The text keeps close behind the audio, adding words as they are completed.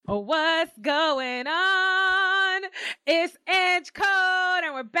What's going on? It's Ange Code,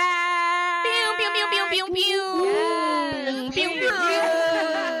 and we're back. Pew, pew, pew, pew, pew, pew. Yes. Pew, pew.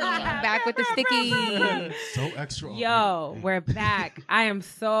 Back with the sticky. So extra. Yo, we're back. I am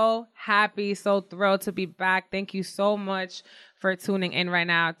so happy, so thrilled to be back. Thank you so much for tuning in right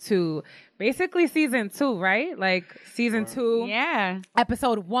now to basically season 2, right? Like season 2. Yeah.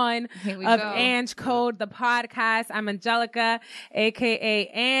 Episode 1 Here we of go. Ange Code, the podcast. I'm Angelica, aka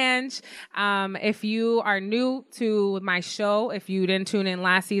Ange. If you are new to my show, if you didn't tune in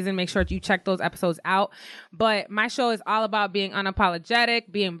last season, make sure you check those episodes out. But my show is all about being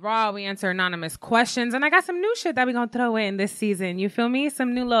unapologetic, being raw. We answer anonymous questions, and I got some new shit that we're gonna throw in this season. You feel me?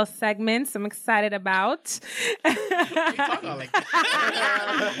 Some new little segments I'm excited about.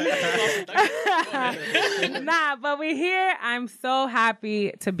 Nah, but we're here. I'm so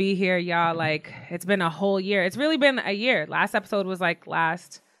happy to be here, y'all. Like, it's been a whole year. It's really been a year. Last episode was like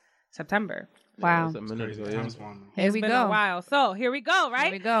last September. Wow. It's Here we been go. a while. So here we go, right?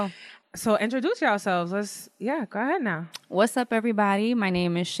 Here we go. So introduce yourselves. Go ahead now. What's up, everybody? My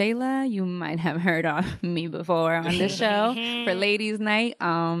name is Shayla. You might have heard of me before on the show for Ladies Night.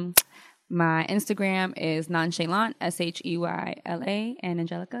 My Instagram is nonchalant, Sheyla, and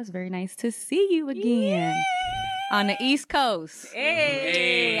Angelica, it's very nice to see you again on the East Coast.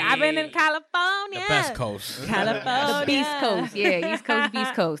 Hey, I've been in California. The best coast. California. The Beast Coast. Yeah, East Coast,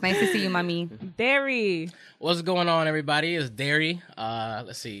 Beast Coast. Nice to see you, mommy. Derry. What's going on, everybody? It's Derry.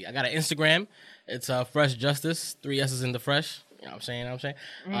 Let's see. I got an Instagram. It's Fresh Justice. 3 S's in the fresh. You know what I'm saying?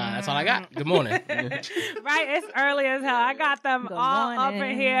 That's all I got. Good morning. Right? It's early as hell. I got them Good all up in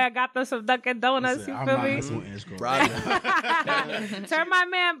morning. here. I got them some Dunkin' Donuts. You feel me? Turn my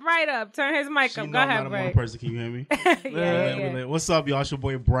man Bright up. Turn his mic up. Go ahead, Bright. Person, can you hear me? Yeah. What's up, y'all? It's your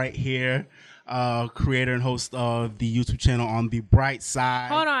boy Bright here, creator and host of the YouTube channel On the Bright Side.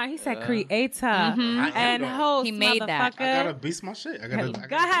 Hold on. He said creator and host. He made that. motherfucker. I gotta beast my shit. Go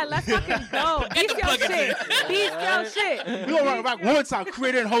ahead. Let's fucking go. Beast your shit. Beast your shit. We gonna run back one time.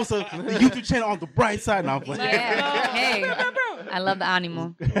 Creator and host of the YouTube channel On the Bright Side. Now, Yeah. Hey, I love the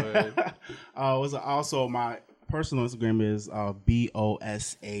animal. Also my personal Instagram is BOSAZE,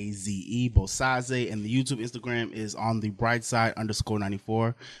 Bosaze, and the YouTube Instagram is On the Bright Side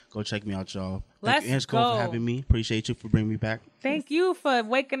 _94. Go check me out, y'all. Let's Thank you, Ange Cole, go. for having me. Appreciate you for bringing me back. Thank you for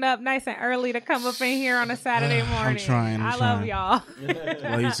waking up nice and early to come up in here on a Saturday morning. trying, I I'm love trying. y'all.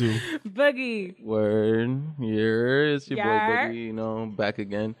 Love you too. Boogie. Word. Yeah, it's your boy Yar. Boogie, back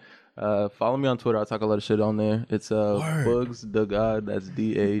again. Follow me on Twitter. I talk a lot of shit on there. It's Bugs the God. That's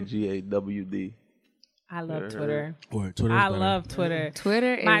DAGAWD. I love Twitter. Word. Twitter. I love Twitter.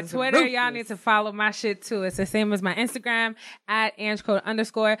 Twitter is My Twitter, y'all ruthless. need to follow my shit too. It's the same as my Instagram at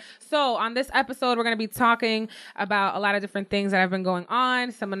AngeCode_. So on this episode, we're gonna be talking about a lot of different things that have been going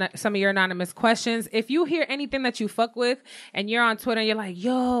on. Some of your anonymous questions. If you hear anything that you fuck with, and you're on Twitter, and you're like,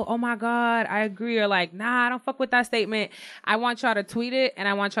 "Yo, oh my god, I agree," or like, "Nah, I don't fuck with that statement." I want y'all to tweet it, and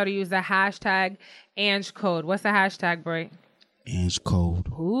I want y'all to use the hashtag AngeCode. What's the hashtag, bro? Ange Code.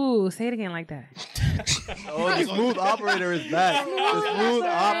 Ooh, say it again like that. Oh, the smooth operator is back. The smooth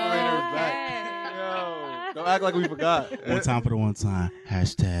operator is back. Yo, don't act like we forgot. One time for the one time.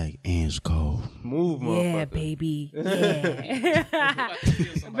 Hashtag Ange Code. Move, motherfucker. Yeah, baby. Yeah.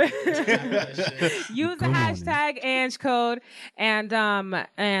 Use the hashtag AngeCode, and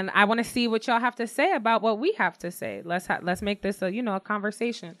I want to see what y'all have to say about what we have to say. Let's make this a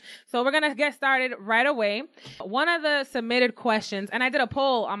conversation. So we're gonna get started right away. One of the submitted questions, and I did a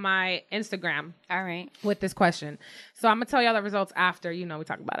poll on my Instagram All right. with this question. So I'm gonna tell y'all the results after, we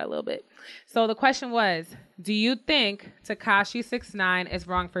talk about it a little bit. So the question was, do you think Tekashi 6ix9ine is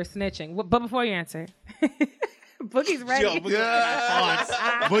wrong for snitching? But before you answer, Boogie's ready. Yo, Boogie got some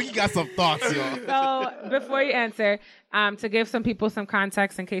thoughts. Boogie got some thoughts, y'all. So before you answer, to give some people some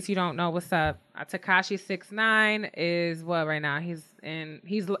context in case you don't know what's up, Tekashi 6ix9ine is what right now? He's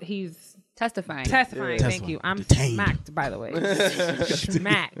Testifying. testifying. Thank you. I'm Detained. smacked, by the way.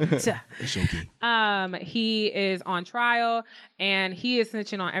 Smacked. It's okay. He is on trial and he is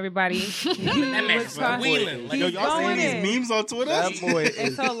snitching on everybody. That man's wheeling. Yo, He's y'all going seen in. these memes on Twitter? That boy is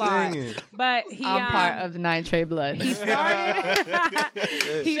It's a lot. singing. But he I'm part of the Nine Trey Blood. he started.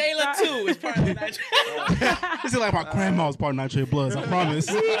 he Shayla, start- too, is part of that. This is like my grandma's part of Nitrate Bloods, I promise.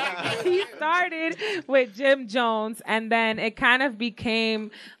 he started with Jim Jones, and then it kind of became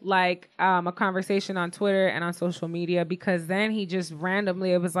like a conversation on Twitter and on social media, because then he just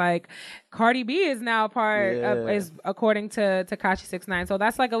randomly, it was like, Cardi B is now part of, is according to Tekashi 6ix9ine. So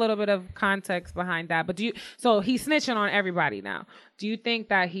that's like a little bit of context behind that. But so he's snitching on everybody now. Do you think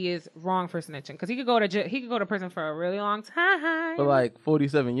that he is wrong for snitching? Because he could go to prison for a really long time. For like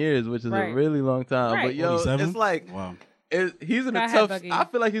 47 years, which is a really long time. Right. But yo, 47? it's like Wow. he's in Go a ahead, tough. Buggy. I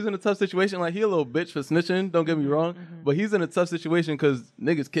feel like he's in a tough situation. Like he a little bitch for snitching. Don't get me wrong, but he's in a tough situation because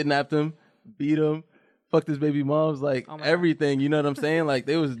niggas kidnapped him, beat him, fucked his baby moms, like everything. You know what I'm saying? Like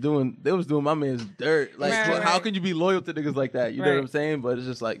they was doing my man's dirt. Like how could you be loyal to niggas like that? You know what I'm saying? But it's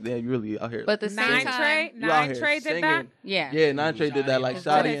just like, damn, you really out here. But the same time, Nine Trey did that. Yeah, Nine Trey did that. Like With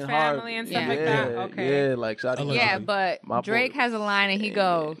Shotty his and Harv. family and stuff like that. Okay. Yeah, like Shotty. yeah, but My Drake boy. has a line and he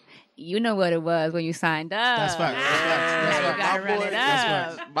go, "You know what it was when you signed up. That's facts. That's You facts. gotta run it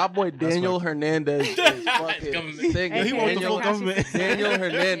up." My boy Daniel Hernandez is fucking Government. singing. Yeah, he wants the Daniel, full government. Daniel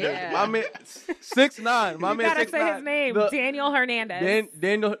Hernandez. Yeah. My man 6ix9ine. My You man gotta 6ix9ine. say his name, The- Daniel Hernandez.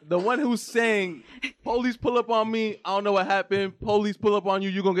 Daniel, the one who's saying, "Police pull up on me. I don't know what happened. Police pull up on you.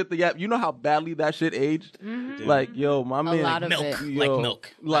 You gonna get the yap." You know how badly that shit aged. Like, yo, my man. lot of Milk, it. like Yo,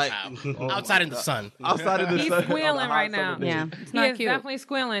 milk. like Outside in the sun. outside of the He's sun, squealing on the hot right now. summer Yeah, days. it's He not is cute. definitely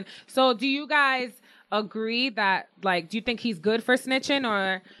squealing. So do you guys agree that, like, do you think he's good for snitching,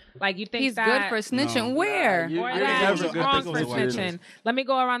 or like you think He's that good for snitching. Where? You- or you're that never he's good. wrong I think for it was a white snitching? choice. Let me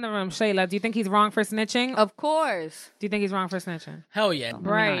go around the room. Shayla, do you think he's wrong for snitching? Of course. Do you think he's wrong for snitching? Hell yeah.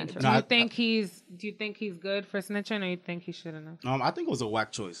 Right. answer. Do No, you I- think he's good for snitching, or you think he shouldn't have? I think it was a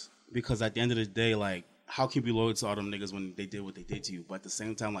whack choice because at the end of the day, like, how can you be loyal to all them niggas when they did what they did to you? But at the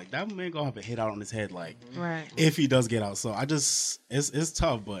same time, like, that man gonna have a hit out on his head, like, Right. if he does get out. So it's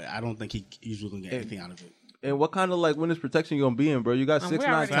tough, but I don't think he usually gonna get anything out of it. And what kind of like witness protection you gonna be in, bro? You got we 6ix9ine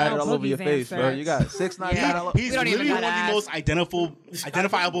already tatted know all over your Boogie's face, bro. answer. You got 6ix9ine tatted all over. He's We don't even literally one gotta of the most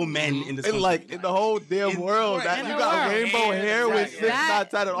identifiable men in this In country. like in the whole damn world, that in you the got world. rainbow hair with Right. 6ix9ine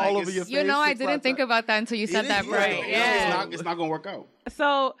tatted all Like, over it's- your face. You know, I 6ix9ine didn't think tatted. about that until you said that, right? Yeah. It's not gonna work out.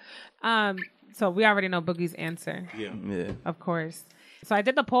 So we already know Boogie's answer, Yeah. Yeah. of course. So I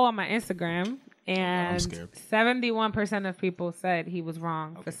did the poll on my Instagram, and scared. 71% of people said he was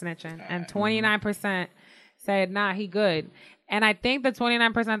wrong for snitching, and 29% said, nah, he good. And I think the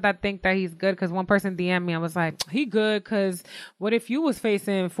 29% that think that he's good, because one person DM'd me, I was like, he good, because what if you was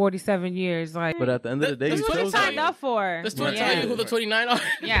facing 47 years? Like, But at the end of the day, That's you what what I'm you chose signed it. up for? Does Twitter tell you who the 29 are?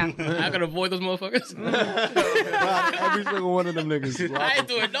 Yeah. I can avoid those motherfuckers. Every single one of them niggas. I ain't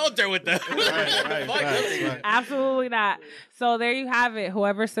doing no dirt with them. Fuck them. Absolutely not. So there you have it.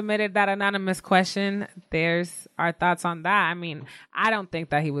 Whoever submitted that anonymous question, there's our thoughts on that. I mean, I don't think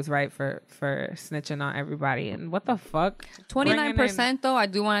that he was right for snitching on everybody. And what the fuck? 29% though, I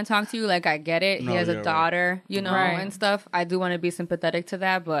do want to talk to you. Like, I get it. No, He has you're a right. daughter, you know, Right. and stuff. I do want to be sympathetic to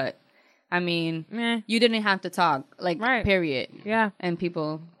that, but I mean, Eh. you didn't have to talk, like, Right. period. Yeah. And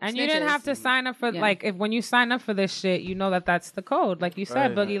people, And you didn't snitches. have to sign up for Yeah. like, if when you sign up for this shit, you know that that's the code. Like you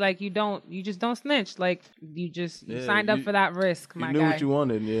said, Right. Boogie, like you just don't snitch. Like you Yeah, signed up you- for that risk, You my knew guy. what you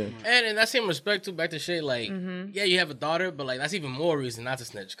wanted, yeah. And in that same respect, too, back to shit, like, yeah, you have a daughter, but, like, that's even more reason not to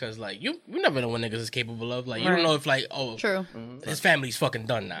snitch. Because, like, you never know what niggas is capable of. Like, you Right. don't know if, like, oh, True. his family's fucking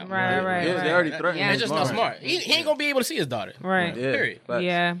done now. Right. Yeah, they already threatened Yeah. his It's just mom. not smart. He ain't gonna be able to see his daughter. Right. Yeah, Period. facts.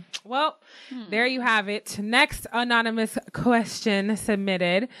 Yeah. Well, there you have it. Next anonymous question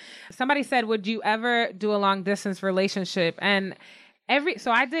submitted. Somebody said, would you ever do a long distance relationship? And I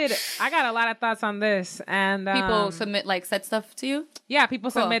got a lot of thoughts on this. And People submit, like, said stuff to you. yeah, people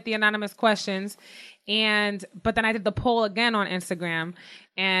Cool. submit the anonymous questions. But then I did the poll again on Instagram,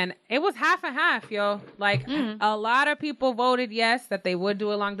 and it was half and half, yo. Like a lot of people voted yes, that they would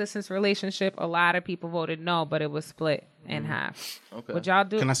do a long distance relationship. A lot of people voted no, but it was split in half. Okay. Would y'all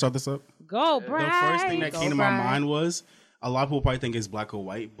do? Can I start this up? Go, The Brad. first thing that came to my mind was a lot of people probably think it's black or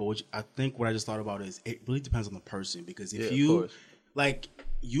white, but I think what I just thought about is it really depends on the person, because Yeah, if of you course. like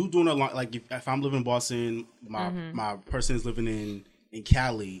you doing a lot, like if I'm living in Boston, my person is living in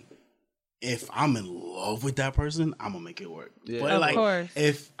Cali. If I'm in love with that person, I'm gonna make it work. Yeah. But Of like course.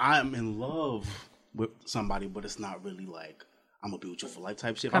 if I'm in love with somebody, but it's not really like I'm gonna be with you for life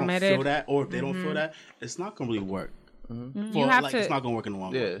type shit. If I don't Committed. feel that, or if they don't feel that, it's not gonna really work. You have to- It's not gonna work in the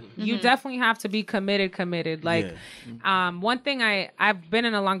long Yeah. run. You definitely have to be committed. Like, one thing I've been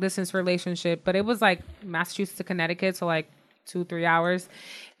in a long distance relationship, but it was like Massachusetts to Connecticut, so like 2-3 hours.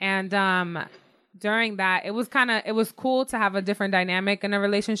 And during that, it was cool to have a different dynamic in a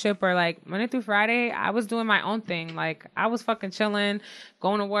relationship where, like, Monday through Friday, I was doing my own thing. Like, I was fucking chilling,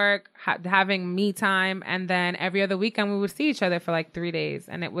 going to work, having me time, and then every other weekend we would see each other for like 3 days.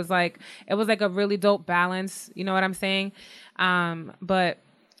 And it was like a really dope balance. You know what I'm saying? But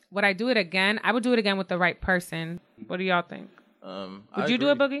would I do it again? I would do it again with the right person. What do y'all think? Would you do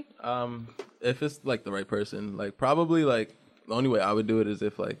it, Boogie? If it's like the right person, like probably like the only way I would do it is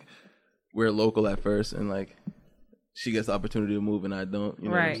if like we're local at first and like she gets the opportunity to move and I don't. You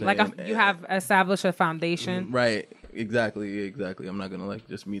know Right. what I'm saying? Like you have established a foundation. Right. Exactly. I'm not gonna like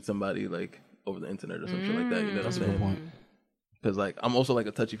just meet somebody like over the internet or some shit like that. You know what I'm saying? Because like I'm also like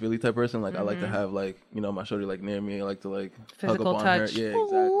a touchy feely type person. Like I like to have like my shorty like near me. I like to like Physical hug up on touch. her. Yeah,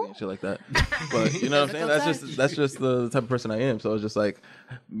 exactly, and shit like that. But you know what I'm saying? That's just the type of person I am. So it's just like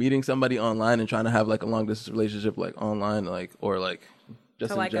meeting somebody online and trying to have like a long distance relationship like online like or like just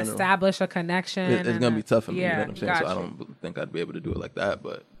To in like general. establish a connection. It's gonna be tough for me. Yeah, You know what I'm saying? So I gotcha. don't think I'd be able to do it like that.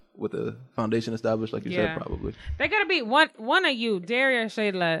 But with the foundation established, like you Yeah. said, probably. They gotta be one of you, Daria or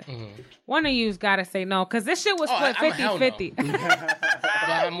Shayla. One of you's gotta say no, because this shit was split I'm a hell 50-50. But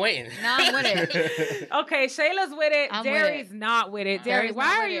I'm waiting. No, I'm with it. Okay, Shayla's with it. I'm with Are it. not with it. Dari, Dari's why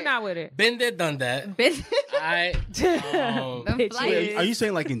not are with you it. not with it? Been there, done that. Bitch. I. Them Bitches. flights. Are you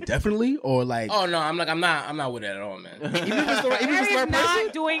saying like indefinitely or like? Oh no, I'm not with it at all, man. Even if it's the right Dari's person?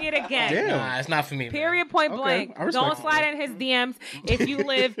 not doing it again. Damn. Nah, it's not for me. man. Period. Point Okay, blank. I respect Don't that. slide in his DMs if you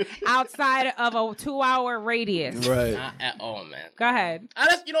live outside of a 2-hour radius. Right. Not at all, man. Go ahead.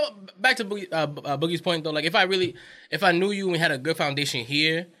 That's, back to Boogie's point though. Like if I knew you and we had a good foundation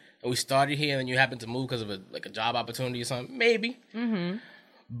here and we started here and then you happened to move because of a job opportunity or something, maybe. Mm-hmm.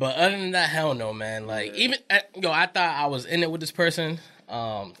 But other than that, hell no, man. Like even I thought I was in it with this person.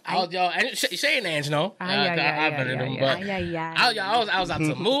 And Shay and Ange know. I vetted them, but I was out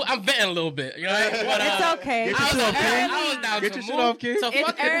to move. I'm vetting a little bit, But, It's okay. I was down Get to your move. shit off, kid. So It's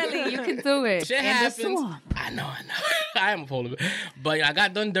fuck it. early. You can do it. Shit In the happens. swamp. I know. I am a polar bear. But I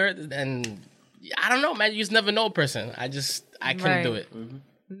got done dirt, and I don't know, man. You just never know a person. I couldn't Right. do it.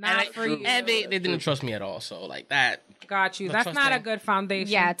 Not for you. And they didn't trust me at all. So like that. Got you. No That's trust not a thing. good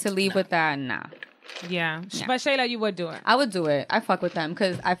foundation. Yeah, to leave with that, nah. Yeah. But Shayla, you would do it. I would do it. I fuck with them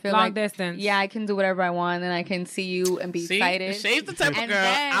because I feel Long like distance. Yeah, I can do whatever I want, and I can see you and be See, excited. Shay's the type of And girl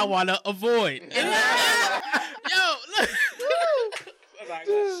then- I want to avoid. Yo, look.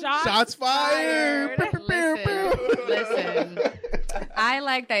 Shots fired. Listen. I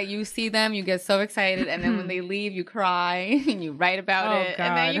like that you see them, you get so excited, and then when they leave, you cry and you write about Oh, it,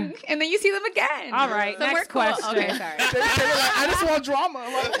 and then you see them again. All right, so next we're cool. question. Okay, sorry. I just want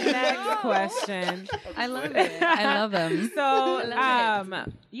drama. Next question. I love it. I love them. So, love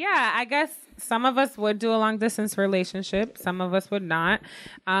yeah, I guess some of us would do a long distance relationship. Some of us would not.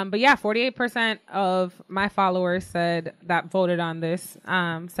 But yeah, 48% of my followers said that voted on this,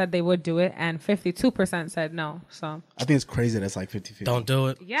 said they would do it, and 52% said no. So I think it's crazy that's like 50-50. Don't do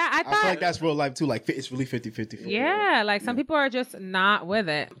it. yeah, I I thought. feel like that's real life too. Like it's really 50-50. Yeah, like some people are just not with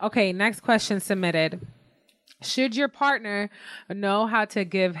it. Okay, next question submitted. Should your partner know how to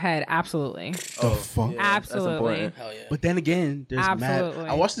give head? Absolutely. The fuck. Absolutely. important. Hell yeah. But then again, there's Absolutely. mad.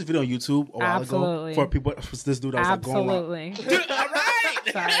 I watched this video on YouTube a while Absolutely. ago for this dude. I was like going around. Absolutely. All right.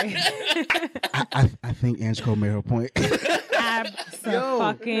 Sorry. I think Ange Cole made her point.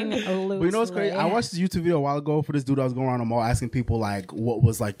 Absolutely. But you know what's crazy? I watched this YouTube video a while ago for this dude. I was going around the mall asking people like what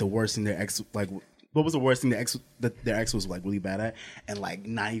was like the worst thing their ex like. What was the worst thing their ex was like really bad at? And like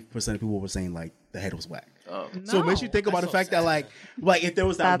 90% of people were saying like the head was whack. So it makes you think about the fact that like if there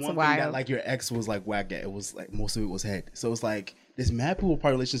was that That's one thing that wild. like your ex was like whack at, it was like most of it was head. So it's like there's mad people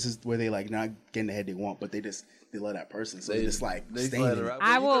part of relationships where they like not getting the head they want, but they love that person. So they just like staying in it.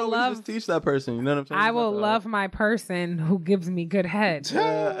 I will love- just teach that person. You know what I'm saying? I will It's not love my person who gives me good head.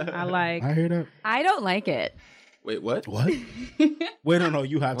 I like. I hear that. I don't like it. Wait, what? What? Wait, no,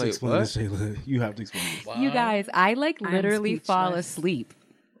 you have to Wait, explain what? this, Shayla. You have to explain this. You guys, I like I'm literally fall speechless. asleep.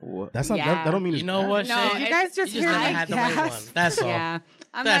 What? That's not Yeah. that don't mean You it's know bad. what, No, Shay? You guys just You hear never me had the right one. gasp? That's all. Yeah.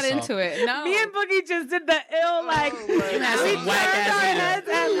 I'm That's not all. into it. No. Me and Boogie just did the ill like You had we some turned whack our ass heads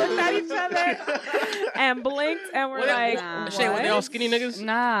and looked at each other and blinked and we're like, Nah. Shay, were they all what? skinny niggas?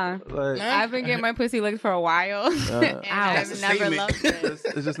 Nah. Like, I've been getting my pussy licked for a while. and I've That's a never statement. loved it.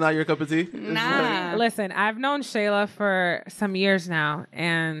 it's just not your cup of tea. Nah. Listen, I've known Shayla for some years now,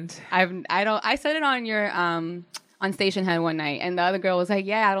 and I said it on your on Station Head one night, and the other girl was like,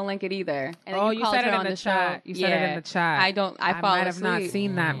 "Yeah, I don't like it either." And then oh, you you called said her it in on the show. chat. You said it in the chat. I don't. I fall might have not asleep.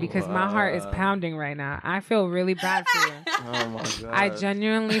 seen that because my heart is pounding right now. I feel really bad for you. Oh my god. I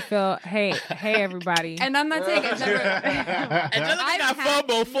genuinely feel. Hey, everybody. And I'm not saying it's never. Angelica I've got had-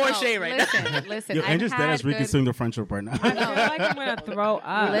 FOMO for no, Shay right now. Listen. Yo, I've Andrew's dead had as good- reconsidering the friendship right now. I feel like I'm gonna throw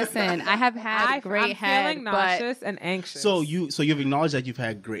up. Listen, I have had great I'm head, feeling but nauseous and anxious. So you've acknowledged that you've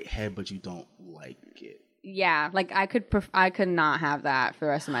had great head, but you don't like it. yeah, like I could not have that for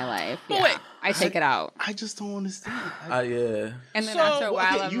the rest of my life. Yeah. wait. I take it out. I just don't understand. Yeah. And then So, after a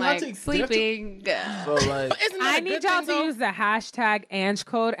while, okay, I'm you have like to- sleeping. So like, Isn't that I a need good y'all thing, to though? use the hashtag Ange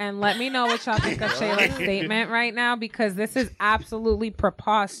code and let me know what y'all think of Shayla's statement right now, because this is absolutely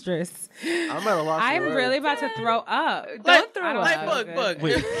preposterous. I'm at a loss. I'm for really words. about to throw up. Don't throw I don't up. feel Like,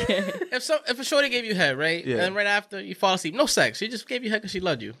 good. Bug. If a shorty gave you head, right, Yeah. and then right after you fall asleep, no sex, she just gave you head because she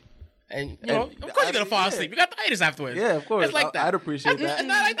loved you, and you know, of course you're gonna fall asleep. You got the itis afterwards. Yeah, of course. It's like that. I'd appreciate that. Isn't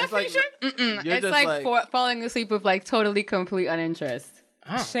that like that It's for you, like- Shay? You're It's just like, falling asleep with like totally complete uninterest.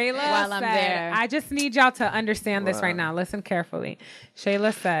 Shayla While I'm said, there. I just need y'all to understand this right now. Listen carefully.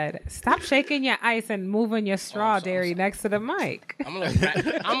 Shayla said, stop shaking your ice and moving your straw dairy next to the mic. I'm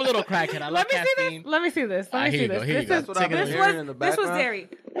a little crackhead. I love Let me see caffeine. this. Let me see this. Let me Here see you go, this. here you This go. is- That's what I've been this hearing in the was background. dairy.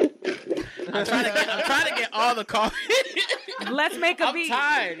 I'm trying to get all the coffee. Let's make a I'm beat.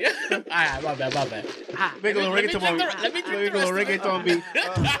 tired. All right, my bad. Make a little Let me reggaeton drink beat. let me drink Make a the little rest of it. reggaeton beat.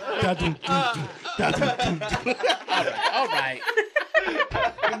 Da-dum-dum-dum. Da-dum-dum-dum. All right.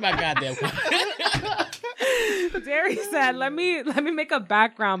 Give me my goddamn coffee. Dairy said, let me make a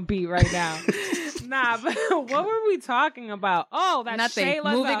background beat right now. Nah, but what were we talking about? Oh, that Nothing.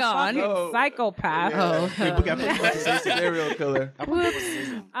 Shayla's Moving a on. fucking Oh. psychopath. People got serial killer.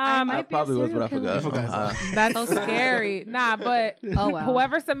 That probably was what I forgot. forgot. That's So scary. Nah, but Oh, wow.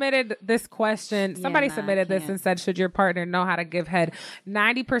 whoever submitted this question, somebody nah, I submitted this can't. and said, should your partner know how to give head?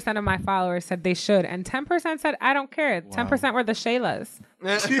 90% of my followers said they should, and 10% said, I don't care. 10% were the Shaylas.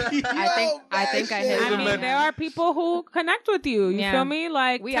 I think I hit I it. mean, there are people who connect with you. You Yeah. feel me?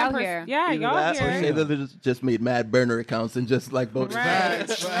 Like, We out 10%. here. Yeah, Either y'all that or here. Shayla just made mad burner accounts and just like voted. Right. It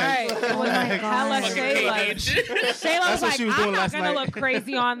was like hella Shayla. Shayla was what like, she was I'm doing not last gonna night. look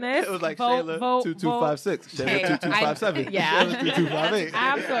crazy on this. It was like vote, Shayla vote, 2256, Shayla Hey, 2257, yeah. Shayla 2258.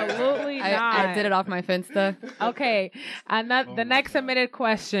 Absolutely not. I did it off my Finsta. Okay. And the next submitted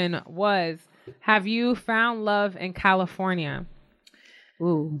question was, have you found love in California?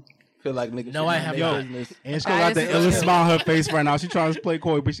 Ooh. Feel like niggas. No, I have your not. business. And she got the illest smile on her face right now. She trying to play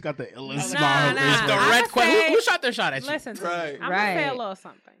coy, but she got the illest smile on her face. The I'ma red question. say- Who shot their shot at you? Listen to Right. me. I'm going to say a Right. little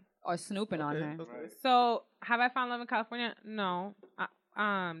something. Or snooping on her. So, have I found love in California? No.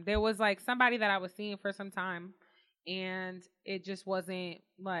 There was like somebody that I was seeing for some time, and it just wasn't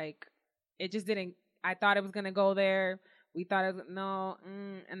like, it just didn't. I thought it was gonna go there. We thought it was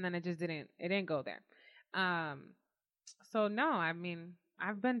and then it just didn't. It didn't go there. So no, I mean,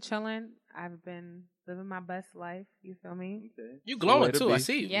 I've been chilling. I've been living my best life. You feel me? You glowing Way to too. be. I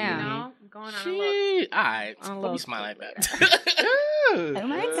see you. Yeah. You know, going on a little. Shit. All right. On a Don't little be smiling like tip. that. Oh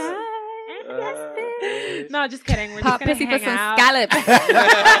my god. No, just kidding. We're Pop just pussy gonna for hang some out.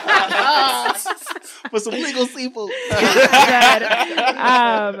 scallops. For some legal seafood.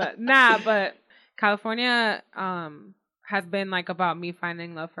 Nah, but California has been like about me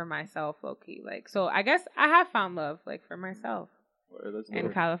finding love for myself, low key. Like, so I guess I have found love like for myself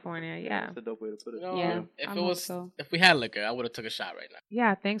in California. Yeah. That's a dope way to put it. Yeah. If I it hope was, so. if we had liquor, I would have took a shot right now.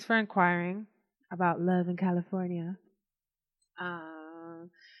 Yeah. Thanks for inquiring about love in California.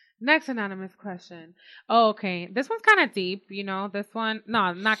 Next anonymous question. Oh, okay. This one's kind of deep, you know. This one,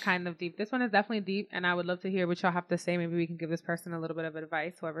 no, not kind of deep. This one is definitely deep, and I would love to hear what y'all have to say. Maybe we can give this person a little bit of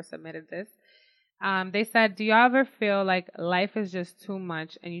advice, whoever submitted this. They said, do y'all ever feel like life is just too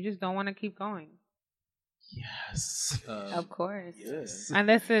much and you just don't want to keep going? Yes. Of course. Yes. And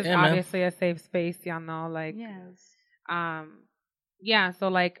this is Yeah, man. obviously a safe space, y'all know. Like, Yes. yeah. So,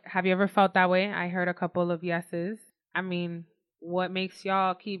 like, have you ever felt that way? I heard a couple of yeses. I mean, what makes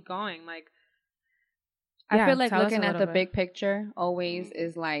y'all keep going? Like, I feel like tell us looking a at little the bit. big picture always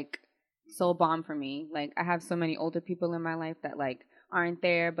is like so bomb for me. Like I have so many older people in my life that like aren't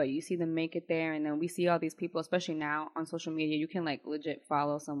there, but you see them make it there, and then we see all these people, especially now on social media. You can like legit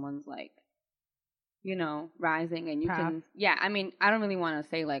follow someone's like, you know, rising, and you Path. can. Yeah, I mean, I don't really want to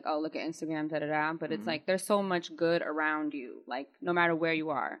say like, oh, look at Instagram, da da da, but it's like there's so much good around you. Like no matter where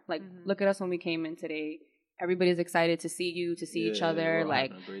you are, like look at us when we came in today. Everybody's excited to see you, to see each other.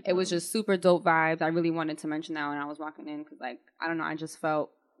 Like it was just super dope vibes. I really wanted to mention that when I was walking in because, like, I don't know, I just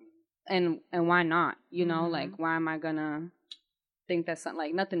felt, and why not? You know, like why am I gonna think that something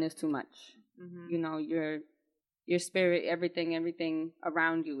like nothing is too much? You know, your spirit, everything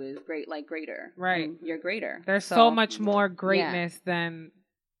around you is great, like greater. Right. And you're greater. There's so much more yeah. greatness than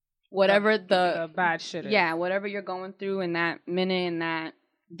whatever the bad shit is. yeah, whatever you're going through in that minute, in that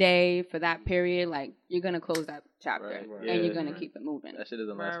day, for that period, like you're gonna close that chapter Right. and Yeah. you're gonna keep it moving. That shit is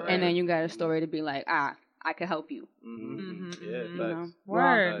a nice. Right. And then you got a story to be like, I could help you. Yeah, You know? facts.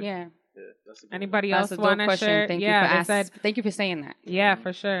 Word. Yeah. Yeah, that's a good Anybody That's else a want dope to question. share? Thank yeah, you for they said, thank you for saying that. yeah,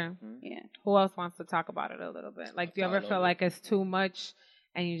 for sure. Yeah. Who else wants to talk about it a little bit? Like, do you ever feel like it's too much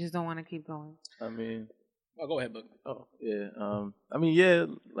and you just don't want to keep going? I mean, go ahead, Book. oh yeah. I mean, yeah.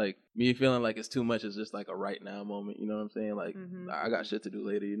 Like me feeling like it's too much is just like a right now moment. You know what I'm saying? Like I got shit to do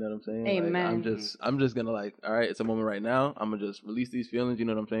later. You know what I'm saying? Amen. Like, I'm just gonna like, all right, it's a moment right now. I'm gonna just release these feelings. You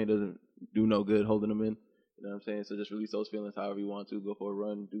know what I'm saying? It doesn't do no good holding them in. You know what I'm saying? So just release those feelings however you want to. Go for a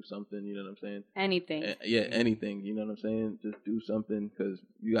run, do something. You know what I'm saying? Anything. Yeah, anything. You know what I'm saying? Just do something because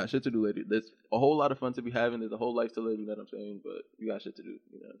you got shit to do later. There's a whole lot of fun to be having. There's a whole life to live. You know what I'm saying? But you got shit to do.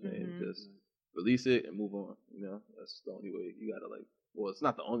 You know what I'm saying? Just release it and move on. You know, that's the only way. You gotta like. Well, it's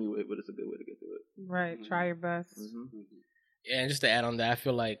not the only way, but it's a good way to get through it. Right. Try your best. Yeah, and just to add on that, I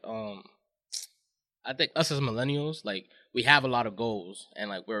feel like I think us as millennials, like we have a lot of goals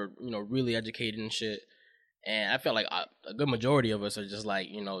and like we're really educated and shit. And I feel like a good majority of us are just like,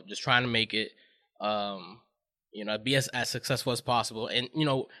 just trying to make it, be as successful as possible. And,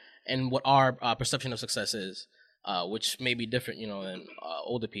 and what our perception of success is, which may be different, than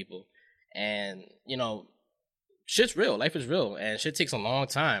older people. And, shit's real. Life is real. And shit takes a long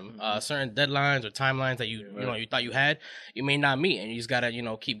time. Certain deadlines or timelines that you thought you had, you may not meet. And you just got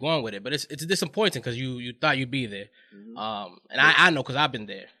to, keep going with it. But it's disappointing because you thought you'd be there. And I know because I've been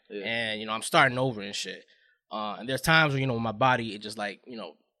there. Yeah. And, I'm starting over and shit. And there's times where, my body, it just like,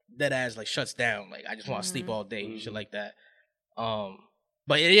 dead ass like shuts down. Like I just want to sleep all day, shit like that.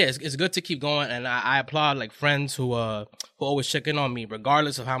 But yeah, it's good to keep going. And I applaud like friends who always check in on me,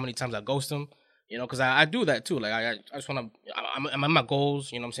 regardless of how many times I ghost them, cause I do that too. Like I just want to, I'm in my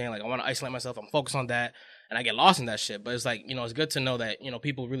goals, you know what I'm saying? Like I want to isolate myself. I'm focused on that and I get lost in that shit. But it's like, it's good to know that,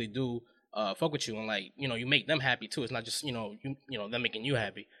 people really do fuck with you and like you make them happy too. It's not just them making you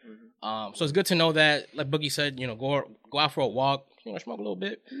happy. So it's good to know that, like Boogie said, go out for a walk, smoke a little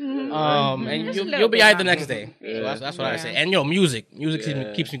bit, and you'll be alright the next day. So that's what I say. And music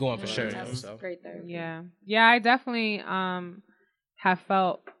keeps me going for sure. So. Great there. Yeah. I definitely have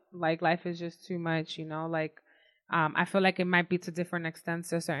felt like life is just too much. Like I feel like it might be to different extents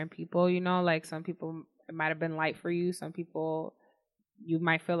to certain people. Like some people it might have been light for you. Some people. You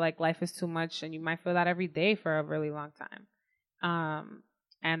might feel like life is too much and you might feel that every day for a really long time.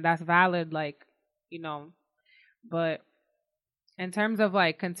 And that's valid, like, but in terms of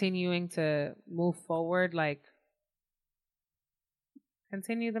like continuing to move forward, like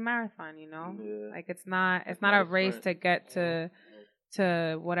continue the marathon, like it's not a race to get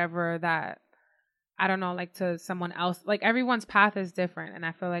to whatever that, I don't know, like to someone else, like everyone's path is different. And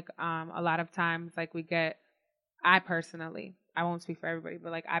I feel like, a lot of times like I won't speak for everybody,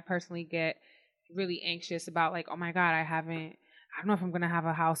 but like I personally get really anxious about like, oh my God, I don't know if I'm going to have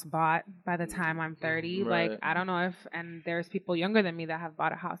a house bought by the time I'm 30. Right. Like, I don't know and there's people younger than me that have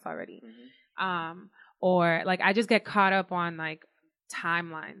bought a house already. Or like, I just get caught up on like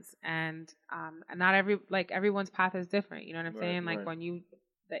timelines and not everyone's path is different. You know what I'm saying? Like when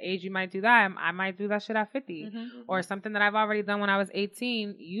the age you might do that, I might do that shit at 50 or something that I've already done when I was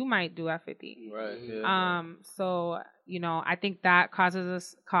 18, you might do at 50. Right. Yeah, so, I think that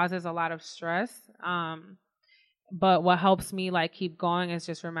causes a lot of stress. But what helps me like keep going is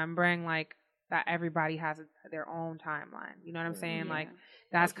just remembering like that everybody has their own timeline. You know what I'm saying? Like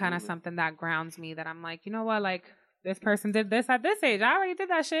that's kind of something that grounds me, that I'm like, you know what, like this person did this at this age. I already did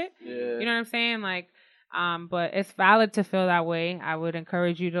that shit. Yeah. You know what I'm saying? Like, but it's valid to feel that way. I would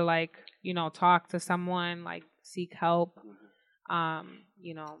encourage you to like, talk to someone, like seek help.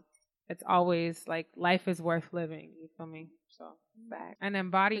 It's always like life is worth living. You feel me? So back and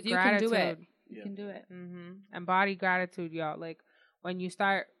embody gratitude. You can do it. Embody gratitude, y'all. Like when you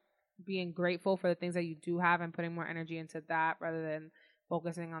start being grateful for the things that you do have and putting more energy into that rather than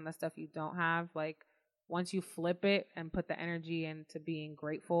focusing on the stuff you don't have. Like once you flip it and put the energy into being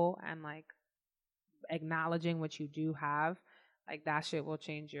grateful and like acknowledging what you do have, like that shit will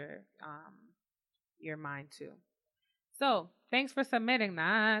change your mind too. So thanks for submitting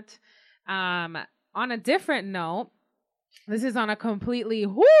that. On a different note, this is on a completely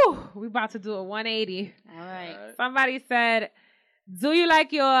we about to do a 180. All right. Somebody said, do you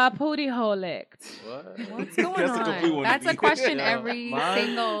like your booty hole licked? What's going on? That's a question every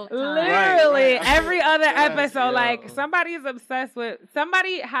single time. Literally every other episode. Like somebody is obsessed with.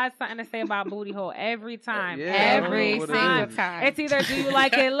 Somebody has something to say about booty hole every time. Every single time. It's either do you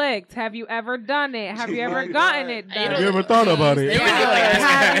like it licked? Have you ever done it? Have you ever gotten it done? Have you ever thought about it?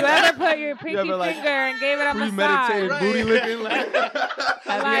 Have you ever put your pinky finger and gave it a massage? Premeditated booty licking.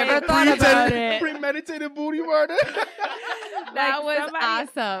 Have you ever thought about it? Premeditated premeditated booty murder. That was somebody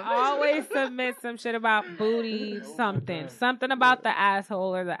awesome. Always submit some shit about booty, something about the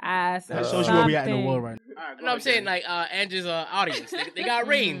asshole or the ass. Or That shows you where we at in the something. world right now. No, I'm saying like Angie's audience. They got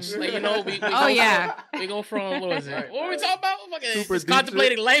range. Like we Oh, yeah. We go from what was it? What were we talking about? Fucking Super just deep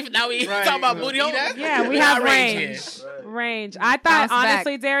contemplating life. Now we talking about booty hole. Yeah, we got have range. here. Range. I thought Bounce back.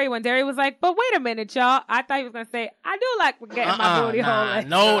 honestly, Derry, when Derry was like, "But wait a minute, y'all," I thought he was gonna say, "I do like getting my booty hole." Nah, licked."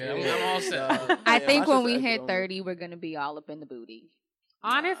 no, I'm all set. I Yeah, think my when we sister hit actually 30, we're gonna be all up in the booty.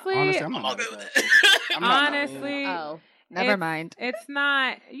 Honestly, Honestly, I'm not mad at that. honestly, Oh, never mind. It's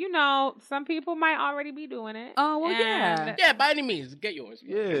not. Some people might already be doing it. Oh, well, yeah. And- Yeah, by any means, get yours.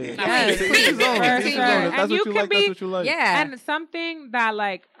 Yeah. Yes, To each please. his own. For To each his sure. own. If And that's you what you can like, be- that's what you like. Yeah. And something that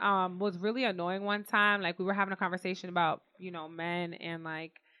was really annoying one time, like we were having a conversation about, men and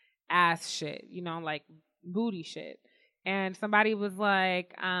like ass shit, like booty shit. And somebody was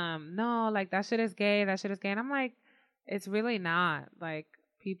like, no, like that shit is gay, And I'm like, it's really not. Like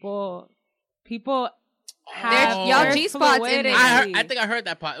people have y'all their G-spots in fluidity. there. I think I heard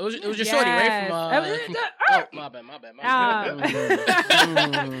that part. It was your shorty, right? From oh, my bad.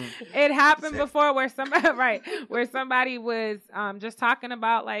 It happened before where somebody was just talking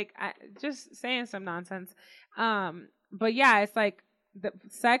about just saying some nonsense. But yeah, it's like the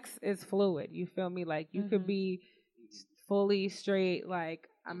sex is fluid. You feel me? Like you could be fully straight, like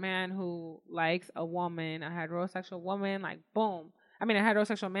a man who likes a woman, a heterosexual woman, like boom. I mean, a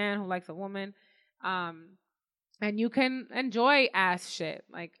heterosexual man who likes a woman. And you can enjoy ass shit.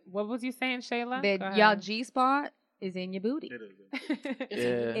 Like, what was you saying, Shayla? Go That ahead. y'all G-spot is in your booty.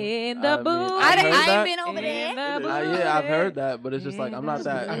 Yeah. In the I mean, booty. I've heard that. ain't been over In there. the Yeah, I've booty. heard that, but it's just like I'm not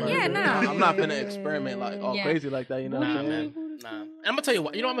that. Yeah, no. I'm not finna experiment like all Yeah. crazy like that. You know what Nah, I'm saying? man. Nah. And I'm gonna tell you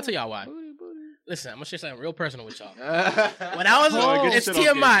what. I'm gonna tell y'all why. Listen, I'm gonna share something real personal with y'all. Man. When I was, get it's your shit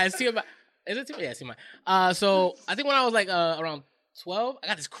on TMI. It's TMI. Is it TMI? Yeah, it's TMI. So I think when I was like around 12, I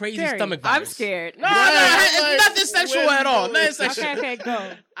got this crazy Terry, stomach virus. I'm scared. No, it's nothing sexual at all. Nothing sexual. Okay,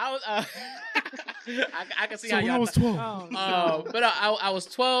 go. I was. I can see So how when y'all. I was 12. Oh, But I was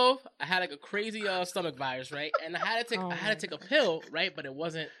 12. I had like a crazy stomach virus, right? And I had to take a pill, right? But it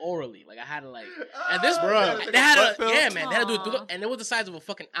wasn't orally. Like I had to and this Bruh. they had Butt pill? they had to do it through and it was the size of a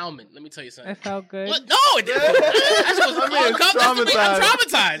fucking almond. Let me tell you something. it felt good. What? No, it didn't. That shit was uncomfortable. I'm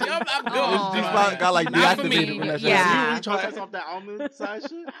traumatized. Yo, I'm good. Oh. G-spot got like Not for me. deactivated when that shit Yeah. You really trying to off that almond side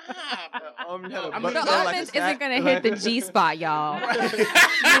shit? You had a I mean, butt The pill like a almond snack. isn't gonna hit the G-spot, y'all. You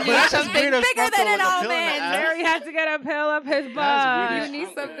But need that's just something weird as bigger fuck, than though, an like a pill in the almond. ass. Harry had to get a pill up his That's butt. weird You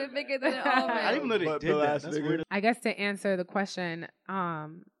need something bigger than an I didn't almond. even know they Butt did pill that. ass That's nigga. weird. I guess to answer the question,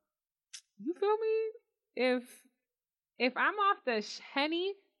 you feel me? If I'm off the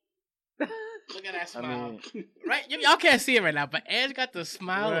henny, Look at that I smile. mean, Right? Y'all can't see it right now, but Ange got the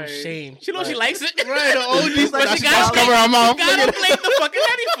smile of Right. shame. She knows she likes it. Right, the OG But like she that got smile cover her mouth. You gotta blame the fucking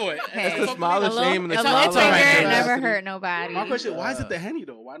Henny for it. Hey. the smile of shame and the A smile little of all right, finger man. never hurt nobody. My question: why is it the henny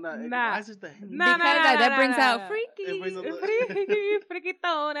though? Why not? Nah. Why is it the henny? Nah, Because that brings out It freaky. brings up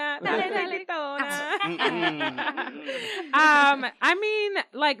Freaky-tona, dale, dale-tona. Mm-mm. I mean,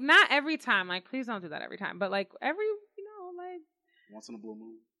 like not every time. Like, please don't do that every time. But like like Once in a blue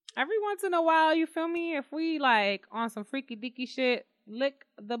moon. every once in a while, you feel me? If we like on some freaky deaky shit, lick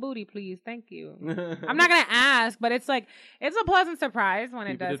the booty, please. Thank you. I'm not gonna ask, but it's like it's a pleasant surprise when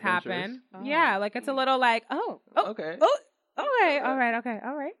Keep it it does happen. adventurous. Oh. Yeah, like it's a little like Okay. okay,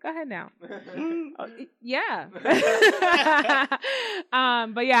 all right. Go ahead now. Yeah.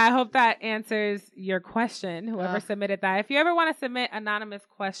 But yeah, I hope that answers your question. Whoever submitted that. If you ever want to submit anonymous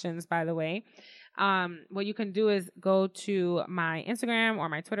questions, by the way, what you can do is go to my Instagram or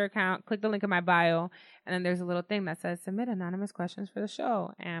my Twitter account, click the link in my bio, and then there's a little thing that says submit anonymous questions for the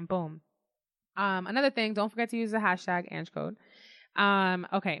show, and boom. Another thing, don't forget to use the hashtag AngeCode.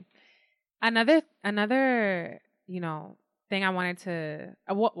 Okay. Another thing I wanted to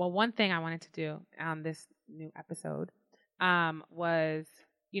one thing I wanted to do on this new episode was,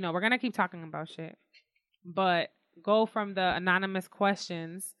 we're gonna keep talking about shit, but go from the anonymous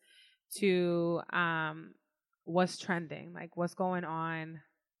questions to what's trending, like what's going on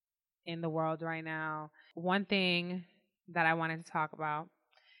in the world right now. One thing that I wanted to talk about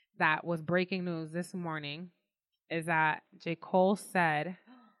that was breaking news this morning is that J. Cole said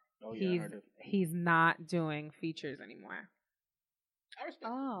Oh yeah, I heard it. he's not doing features anymore. I respect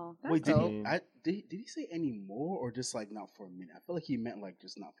Oh, that's Wait, dope. did he say any more or just like not for a minute? I feel like he meant like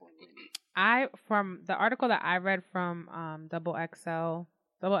just not for a minute. From the article that I read from Double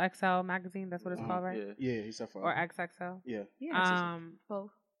XL magazine, that's what it's called, right? Yeah. Yeah, he said for Or XXL. yeah. Yeah, Um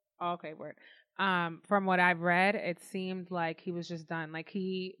both. okay, word. from what I've read, it seemed like he was just done. Like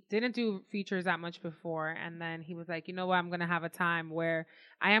he didn't do features that much before, and then he was like, you know what, I'm gonna have a time where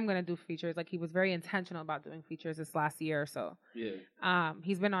I am gonna do features. Like he was very intentional about doing features this last year or so. Yeah.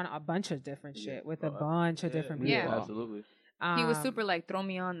 He's been on a bunch of different shit with a bunch of different people. Yeah. Absolutely. He was super like, throw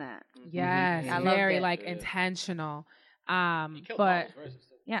me on that. Yes, I loved very it. like intentional. He killed But all his verses,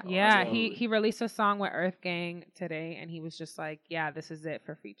 too. Yeah. yeah, he released a song with Earth Gang today, and he was just like, yeah, this is it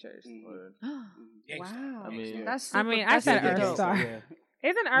for features. Word. Wow. I mean, That's I mean, I that's said super Earth dope. Star. Yeah.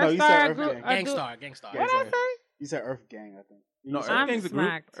 Isn't No, Earth you Star said a Earth group? Gang. Gangstar. What did I say? You said Earth Gang, I think. no, Earth I'm Gang's a group.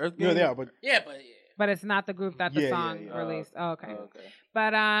 smacked. Earth Yeah, Gang. they are, but Yeah, but But it's not the group that the Yeah, song yeah. released. Oh, okay. Okay.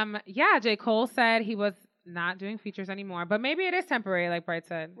 But yeah, J. Cole said he was not doing features anymore. But maybe it is temporary, like Bright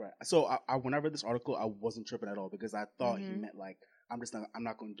said. right. So I when I read this article, I wasn't tripping at all because I thought he meant like I'm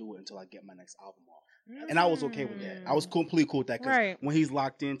not going to do it until I get my next album off. And I was okay with that. I was completely cool with that because Right. when he's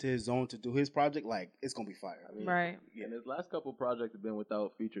locked into his zone to do his project, like it's gonna be fire. I mean, Right. And his last couple projects have been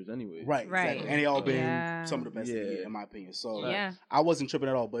without features anyway. Right, Right. exactly. And they all been Yeah. some of the best in the Yeah. year, in my opinion. So Yeah. I wasn't tripping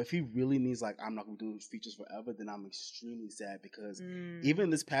at all. But if he really means like I'm not gonna do features forever, then I'm extremely sad because even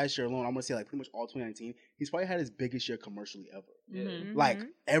this past year alone, I'm gonna say like pretty much all 2019, he's probably had his biggest year commercially ever. Mhm. Like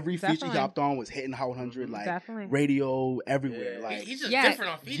every feature Definitely. he hopped on was hitting Hot 100, like Definitely. radio everywhere. Yeah. Like he's just Yeah.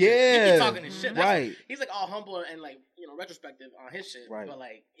 different on features. Yeah. He be talking his shit. That's- Right. He's like all humble and like, you know, retrospective on his shit. Right. But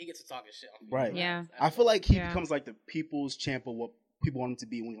like he gets to talking shit on features. Right. Yeah. I feel like he Yeah. becomes like the people's champ of what people want him to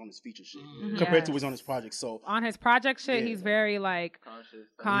be when he's on his feature shit Mhm. compared to Yes. when he's on his project. So On his project shit, Yeah. he's very like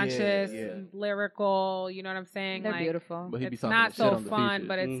conscious, Yeah. lyrical. You know what I'm saying? They're like, beautiful. But he be It's talking not his shit so on the fun, features.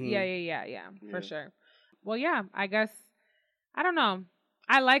 but it's Mhm. yeah, Yeah. for sure. Well, yeah, I guess I don't know.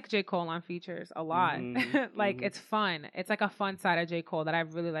 I like J. Cole on features a lot. Mhm. Like Mhm. it's fun. It's like a fun side of J. Cole that I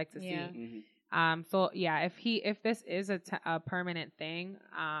really like to Yeah. see. Mhm. So yeah, if this is a permanent thing,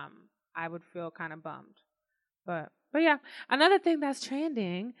 I would feel kind of bummed. But yeah, another thing that's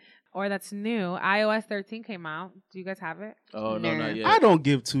trending or that's new, iOS 13 came out. Do you guys have it? Oh, no, Nah. not yet. I don't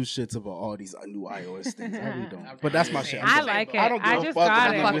give two shits about all these new iOS things. I really don't. But that's my shit. I like it. I don't give I a just fuck got about it.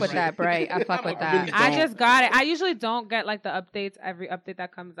 I this fuck with shit. that, Bright. I fuck with I that. really I don't. just got it. I usually don't get like the updates, every update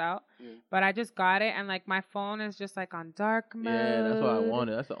that comes out, but I just got it, and like my phone is just like on dark mode. Yeah, that's what I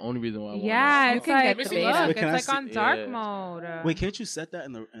wanted. That's the only reason why I wanted Yeah, it. it's can like get look, the beta. Wait, can I it's like see- on dark Yeah. mode. Wait, can't you set that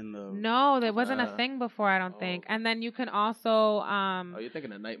in the No, that wasn't a Uh, thing before. I don't oh, think. okay. And then you can also Oh, you're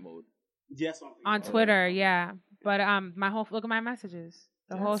thinking of night mode. Yes, on Twitter, yeah. But my whole look at my messages.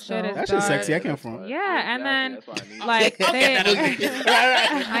 The whole That's shit dope. is That shit's dark. sexy. I can't front. Yeah, and then, That's what I need. like I'll get they,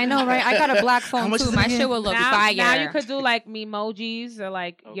 that. I know, right? I got a black phone much too. is it My again? shit will look now, fire. now you could do like memojis or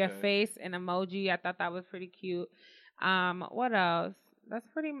like your Okay. face and emoji. I thought that was pretty cute. What else? That's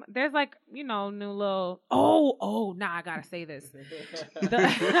pretty. There's like new little. Nah, I gotta say this.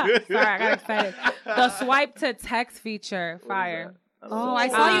 Sorry, I got excited. The swipe to text feature, fire. Oh, I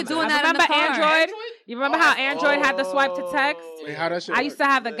saw you doing that in Remember the car. Android? You remember how Android had the swipe to text? Wait, how that shit? I used to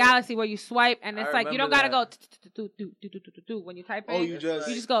have the Galaxy where you swipe and I it's like you don't gotta remember go when you type in. Oh, you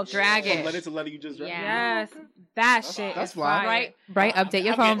just go drag it. From letter to letter. You just drag it? Yeah. Yes, that shit. That's is fly. fire. Bright, update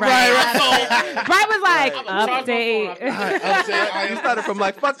your phone, Right, Bright. Bright was like I'm gonna charge my update. phone. You started from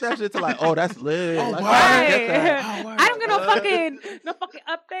like fuck that shit to like, oh, that's lit. Oh, Like, wow. I get that. I don't get no fucking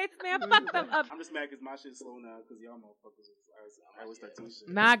updates, man. Fuck them up. I'm just mad because my shit's slow now because y'all motherfuckers I always start doing shit.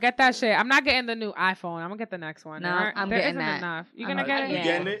 Nah, get that shit. I'm not getting the new iPhone. I'm gonna get the next one. Nah, I'm there getting isn't that. enough. You I'm gonna get getting it? You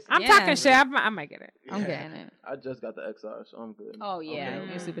getting it? I'm Yeah. talking shit. I might get it. I'm getting it. I just got the XR, so I'm good. Oh yeah, Okay.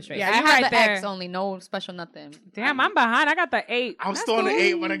 you're super straight. Yeah, I you have right the there. X only, no special nothing. Damn, I'm behind. I got the 8. I'm That's still on the cool.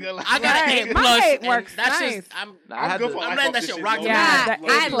 8 when I go like. I got an Right, 8 my plus. 8 and works that's nice. just I'm I had good the- for I'm iPhone letting that 6 shit is rock. low. Yeah, Yeah, the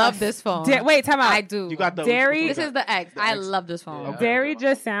I 8 love plus. this phone. Wait, time out. I do. You got the Dairy? This is the X. I love this phone. Yeah. Derry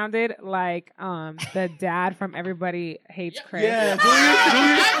just sounded like the dad from Everybody Hates Chris. Yeah,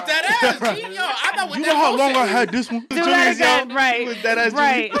 I'm dead ass. G. Yo, I'm not with you that know how long I bullshit. had this one? Do that again, right? Was that ass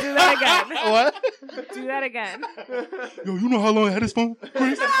Right. Junior? Do that again. What? Do that again. Yo, you know how long I had this phone,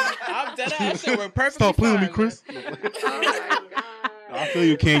 Chris? I'm dead ass. Shit, we're perfectly Stop playing with me, fine, Chris. I feel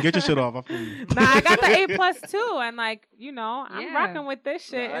you, King. Get your shit off. I feel you. Nah, I got the 8 plus too, and like I'm Yeah. rocking with this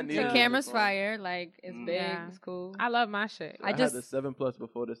shit. Nah, I need The Yeah. camera's fire. Like it's big. Yeah. It's cool. I love my shit. I just- had the 7 Plus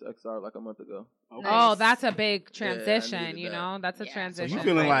before this XR like a month ago. Oh, Nice. that's a big I transition. needed you that. know, that's a Yeah. So transition. You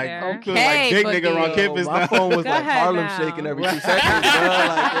feeling right like there. you feeling like Okay, big nigga Boogie. around Yo, campus my now. phone was Go like ahead Harlem now. shaking every 2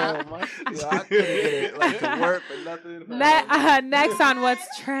 seconds. Bro. Like, yo, I couldn't get it like to work or nothing. Next on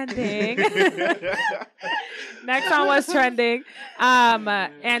what's trending. Next on what's trending.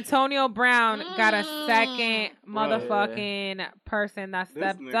 Antonio Brown got a second motherfucking person that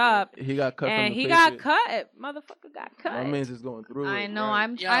stepped nigga. up. He got cut And from the he got Patriots. cut. Motherfucker got cut. My man's is going through I it. know.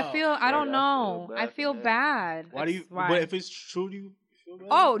 Right. I don't know. bad I for feel that. bad. Why do you? Why? But if it's true, do you feel bad?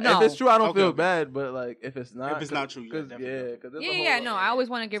 Oh no. If it's true, I don't Okay, feel okay. bad. But like, if it's not, If it's not true, yeah, because definitely. because Yeah, no. I always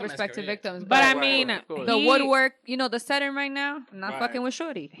want to give Somebody's respect to career. victims, But I but mean, of course. the he- woodwork, the setting right now. I'm not Right. fucking with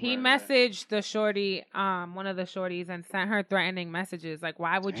Shorty. He Right, messaged the shorty, one of the shorties, and sent her threatening messages. Like,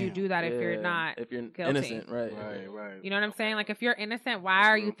 why would you Damn. do that if you're not? if you're guilty? innocent, right? Right. You know what I'm saying? Like, if you're innocent, why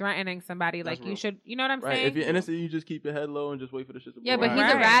are you real. threatening somebody? That's Like, you real. should. You know what I'm Right. saying? If you're innocent, you just keep your head low and just wait for the shit to Yeah, blow but up.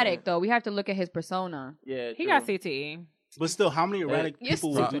 he's Right. erratic though. We have to look at his persona. Yeah, He true. got CTE. But still, how many erratic Yes,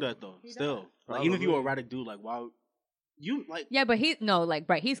 people sir. would do that though? Still, like even if you were Probably. erratic dude, like why? You like? Yeah, but he's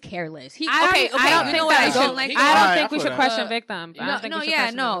careless. He I don't okay. think You know what I that don't should- like. I Alright, don't I think we feel should that. question victims. I don't think we should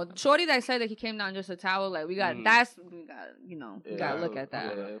question victims. Shorty that said that he came down just a towel. Like we got we gotta look at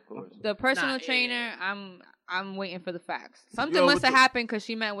that. Yeah, of course. The personal Nah, trainer, I'm waiting for the facts. Something Yo, must have but- happened because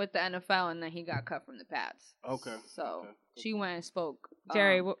she met with the NFL and then he got cut from the Pats. Okay. So Okay. she went and spoke.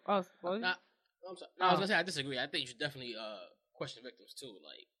 Jerry, what was it? Nah, I'm sorry. No, I was gonna say I disagree. I think you should definitely question victims too.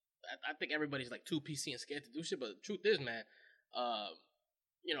 Like I think everybody's like too PC and scared to do shit. But the truth is, man,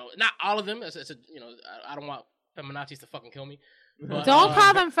 not all of them. It's I don't want feminazis to fucking kill me. But, Don't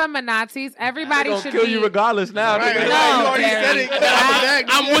call them feminazis. Everybody They gonna should kill be. you regardless now. Right, nigga. right. No, You already Jerry. said it.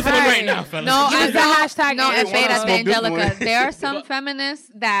 I'm with one Right. right now, fellas. No, Use the hashtag. No, Angela. and Beta Smoke this Angelica. one. There are some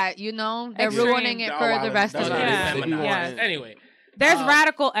feminists that they're Extreme. ruining it for the rest of That's us. right. Yeah. Feminazis. Yes. Anyway, There's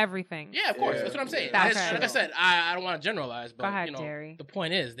radical everything. yeah, of course. Yeah. That's what I'm saying. That's Like true. I said, I don't want to generalize, but Go ahead, Jerry. the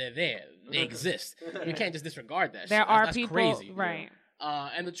point is they're there. They exist. You can't just disregard that. There shit. are That's people, crazy. right?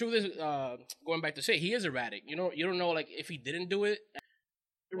 And the truth is, going back to shit, he is erratic. You don't know like if he didn't do it,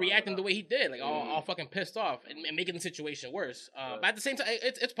 reacting the way he did, like all fucking pissed off and making the situation worse. But at the same time,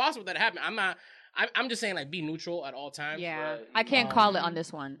 it's possible that it happened. I'm just saying like be neutral at all times. Yeah, Right. I can't call it on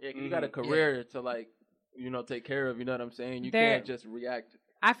this one. Yeah, 'cause you got a career to like, take care of. You know what I'm saying? You There- can't just react.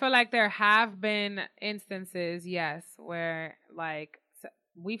 I feel like there have been instances, yes, where like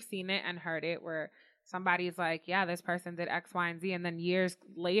we've seen it and heard it where somebody's like, yeah, this person did X, Y, and Z, and then years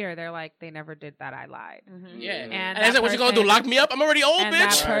later they're like, they never did that. I lied. Yeah. And And I that said, what you gonna do? person- Lock me up? I'm already old, and that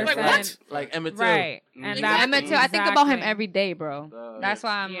bitch. Like person- what? Like Emmett Till. Right. And Exactly. that, Emmett Till, I think about him exactly. every day, bro. That's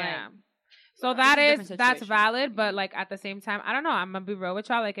why I'm Yeah. like, So It's that a is different that's situation. valid, but like at the same time, I don't know. I'm gonna be real with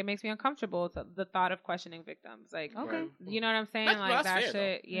y'all. Like it makes me uncomfortable the thought of questioning victims. Like, okay. you know what I'm saying? That's- like that's that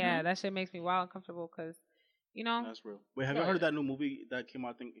fair, shit. Yeah, that shit makes me wild uncomfortable because, That's real. Wait, have you heard of that new movie that came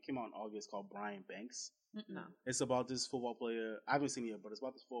out? I think it came out in August called Brian Banks. no. It's about this football player. I haven't seen it yet, but it's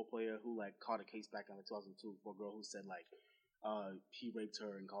about this football player who like caught a case back in like 2002 for a girl who said like he raped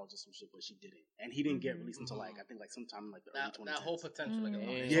her in college or some shit, but she didn't, and he didn't get released until like I think like sometime in like the early That 2010s. whole potential,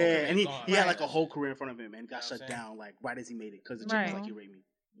 like, Yeah, and he gone. had like a whole career in front of him and got You know what shut I'm saying? down like right as he made it because the chick was Right. like, "You raped me."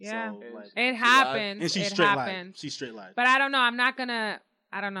 Yeah. So, like, It happens. and she it straight lied. happens. She straight lied. But I don't know. I'm not gonna.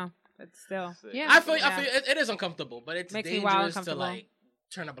 I don't know. But still, Yeah. I feel Yeah. it is uncomfortable, but it's Makes me wild dangerous to uncomfortable. like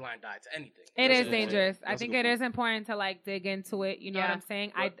turn a blind eye to anything. it That's is a good dangerous. point. I That's a think good it point. is important to like dig into it. You know what Yeah. I'm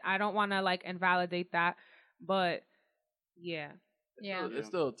saying? Right. I don't want to like invalidate that, but yeah. Yeah. It's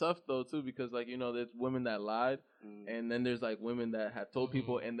still tough though too because like there's women that lied and then there's like women that have told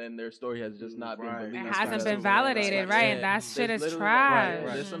people and then their story has just not been Right. believed. It That's hasn't facts. been That's validated, facts. right? Yeah. And that shit There's is literally,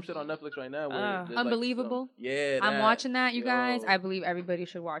 trash. There's some shit on Netflix right now where Ugh. there's, like, Unbelievable? yeah, I'm that. watching that, you guys. Yo. I believe everybody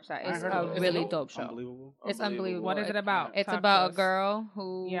should watch that. I It's heard a of it. really Is it dope show. Unbelievable. It's unbelievable. What is it about? It's Talk to about a us. girl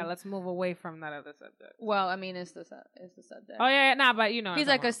who. Yeah, let's move away from that other subject. Well, I mean, it's the subject. Oh yeah, nah, but you know, He's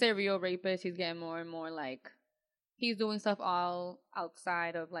what I'm like a talking serial rapist. He's getting more and more like he's doing stuff all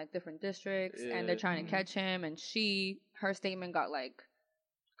outside of like different districts, and they're trying to catch him. And her statement got like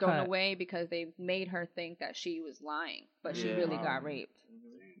thrown Cut. away because they made her think that she was lying, but she Yeah. really got raped.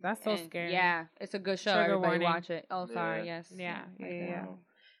 about. That's so And scary. Yeah, it's a good show. Trigger Everybody warning. watch it. Oh, sorry. Yeah. Yes. Yeah, yeah, Okay. yeah.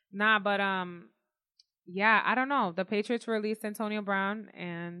 Nah, but yeah, I don't know. The Patriots released Antonio Brown,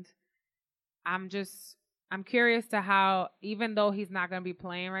 and I'm curious to how, even though he's not going to be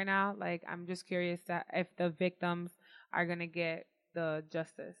playing right now, like I'm just curious that if the victims are going to get the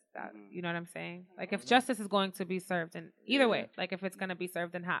justice that, you know what I'm saying? Like if justice is going to be served in either way, like if it's going to be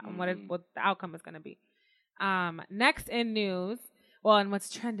served and how, and what the outcome is going to be. Next in news, well, and what's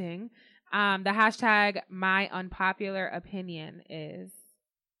trending, the hashtag my unpopular opinion is,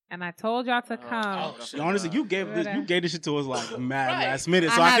 and I told y'all to come. Oh, shit. Honestly, you gave this shit to us like mad last minute,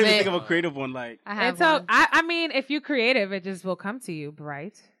 I so I have couldn't it. think of a creative one. Like I have It's so, one. I mean, if you creative, it just will come to you,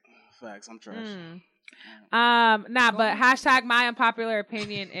 right? facts, I'm trash. Nah, but hashtag my unpopular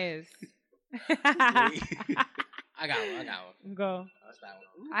opinion is. I I got one. Go. That's that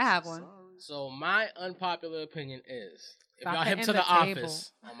one. I have one. So my unpopular opinion is if Stop y'all hip hitting to the the table.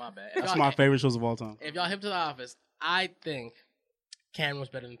 office. Oh my bad. If That's y'all- my favorite shows of all time. If y'all hip to the office, I think Karen was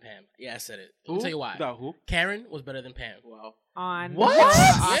better than Pam. Yeah, I said it. Let me tell you why. No, who? Karen was better than Pam. Wow. On What? The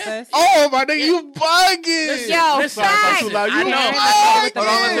Yeah. Office. Oh my nigga, you bugging? Listen, Yo, listen, facts. listen, I know. Karen I was know.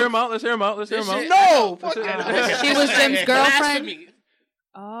 Hold on, let's hear him out. Let's hear him out. Let's hear him out. This No, Fuck fuck that. She was Jim's girlfriend? Blasphemy.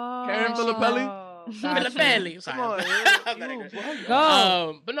 Oh. Karen Filippelli? Filippelli. Sorry. Come on, I'm not you agree. bugging.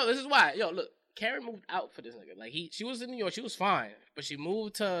 Go. But no, this is why. Yo, look, Karen moved out for this nigga. Like she was in New York, she was fine, but she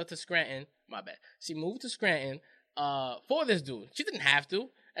moved to Scranton. My bad. She moved to Scranton for this dude. She didn't have to.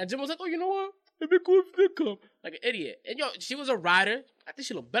 And Jim was like, "Oh, you know what? It'd be cool if they come." Like an idiot. And yo, she was a rider. I think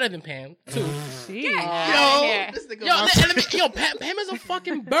she looked better than Pam too. Jeez. This nigga. Yo, Pam is a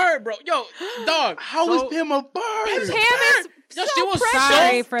fucking bird, bro. Yo, dog. How is Pam a bird? Pam is yo, she was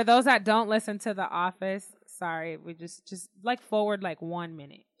Sorry so for those that don't listen to The Office. Sorry, we just like forward like 1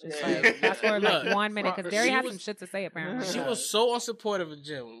 minute. Just like fast forward like Look, 1 minute because Derry she had was- some shit to say apparently. She was so unsupportive of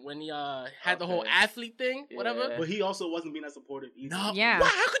Jim when he had the whole athlete thing, whatever. Yeah. But he also wasn't being that supportive either. No, Yeah. Why?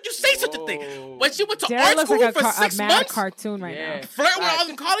 How could you say such a thing? Whoa. When she went to Derry art looks school like for a 6 mad months, cartoon right Yeah. now. flirting with all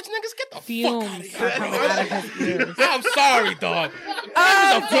them college niggas, get the Fumes fuck are out coming of out of here. his ears. I'm sorry, dog.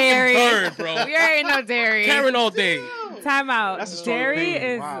 Oh, Fucking Derry. bird, bro. We already know Derry. Karen all day. Time out. That's a strong Derry opinion.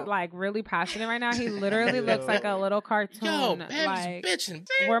 is Wow. like really passionate right now. He literally looks like a little cartoon. Yo, Pam's like bitching.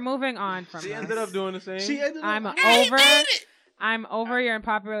 we're moving on from She this. ended up doing the same. She ended up. I'm Hey, over. man, it- I'm over your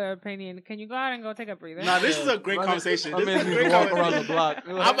unpopular opinion. Can you go out and go take a breather? Nah, this is a great conversation. My This man is a needs great to walk around the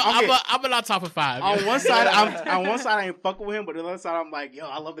conversation. block. I'm in our top of 5. On one side, I ain't fucking with him, but on the other side, I'm like, yo,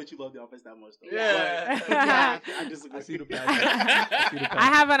 I love that you love The Office that much. Though. Yeah. But, yeah, I disagree. I see the passion. I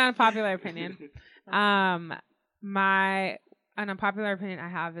have an unpopular opinion. My an unpopular opinion I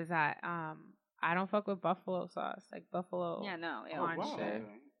have is that I don't fuck with buffalo sauce, like buffalo. Yeah, no. Oh, Yeah, wow. shit. Okay.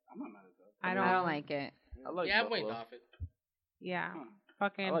 I'm not mad at that. I I don't like it. I like Yeah, I Buffalo. went off it. Yeah, Huh.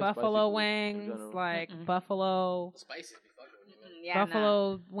 fucking I like buffalo spicy food in wings, general. like Mm-mm. buffalo. Spicy. be fucking with you, man. Yeah,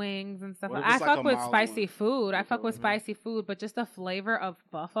 Buffalo wings and stuff. What if I it's like fuck a with mild spicy one? food. I fuck with Mhm. spicy food, but just the flavor of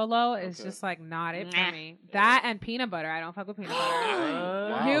buffalo is Okay. just like not it Nah. for me. That and peanut butter. I don't fuck with peanut butter.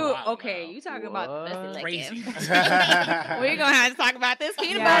 Wow. You Wow, okay? wow. You talking about What? like Crazy. We're gonna have to talk about this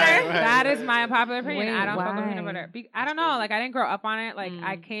peanut Yeah, butter. Right, that right, is my unpopular opinion. Wait, I don't fuck with why? peanut butter. I don't know. Like I didn't grow up on it. Like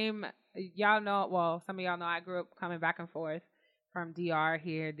I Mm. came. Y'all know. Well, some of y'all know I grew up coming back and forth from DR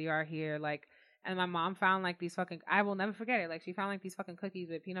here. Like, and my mom found like these fucking. I will never forget it. Like she found like these fucking cookies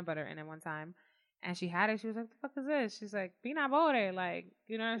with peanut butter in it one time. And she had it. She was like, "The fuck is this?" She's like, "Peanut butter." Like,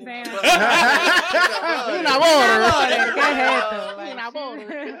 you know what I'm saying? Peanut Peanut butter. Go ahead, though. Like, Peanut butter.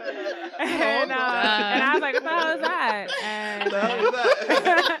 and I was like, "What the hell is that?" And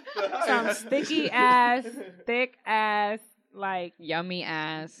some sticky ass, thick ass, like Yummy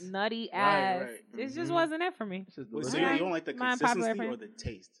ass. nutty Right, ass. right. It just Mhm. wasn't it for me. It's just Wait, so delicious. you don't like the My unpopular consistency or opinion. the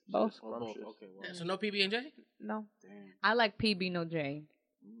taste? Both. Or both. Scrumptious. Okay. Well. So no PB&J? No. Damn. I like PB no J.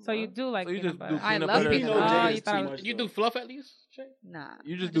 So you do like So you peanut just butter? do I peanut love butter. peanut Oh, butter. you thought I was- much, You though. do fluff at least? Shay? Nah.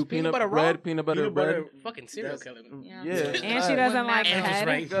 You just Just do peanut peanut butter bread, raw? peanut butter Peanut bread. butter. Fucking serial That's- killer. Yeah. Yeah. And she doesn't like And just head.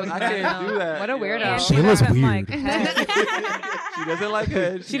 right. I can't do that. What a you know? weirdo. And she Shayla's doesn't weird. like head. She doesn't like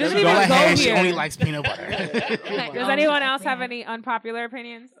head. She doesn't doesn't even like go head. here. She only likes peanut butter. Does anyone else have any unpopular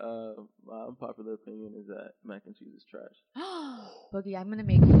opinions? My unpopular opinion is that mac and cheese is trash. Boogie, I'm gonna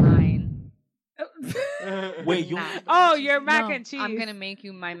make you mine. Wait, you? Nah. Oh, your mac No, and cheese. I'm gonna make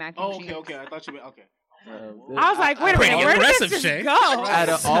you my mac and Oh, cheese. okay. I thought you meant okay. I was like, wait a Pretty minute, where did aggressive, this Shay. just go? Out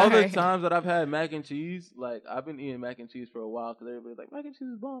of all the Sorry. times that I've had mac and cheese, like I've been eating mac and cheese for a while because everybody's like, mac and cheese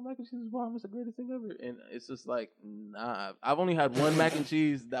is bomb, mac and cheese is bomb, it's the greatest thing ever. And it's just like, nah. I've only had one mac and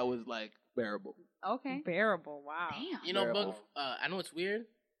cheese that was like bearable. Okay. Bearable. Wow. Damn. You know, Bug, Terrible. I know it's weird,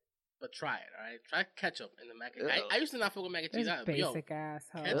 but try it, all right? Try ketchup in the mac and Ew. I used to not fuck with mac and cheese This either, but yo, basic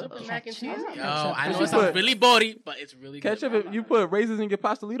asshole. ketchup and mac and cheese? Ketchup. Yo, I know You it sounds put- really body, but it's really good. Ketchup, if you put raisins in your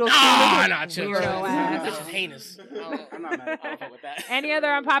pastelitos. Nah, chill. Weirdo ass. This is heinous. I'm not mad at I don't that. fuck with that. Any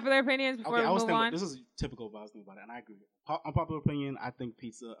other unpopular opinions before Okay, I we was move thinking on? this is typical, but I was thinking about it, and I agree. Unpopular opinion: I think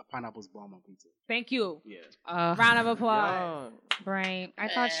pineapple's bomb on pizza. Thank you. Yeah. Round of applause. Right. I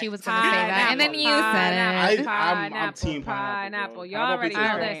thought she was gonna say that, and then you Pineapple, said it. I'm team pineapple, bro. Y'all Pineapple already pizza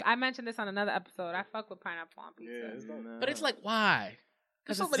know is this. great. I mentioned this on another episode. I fuck with pineapple on pizza. Yeah, it's not- But it's like, why?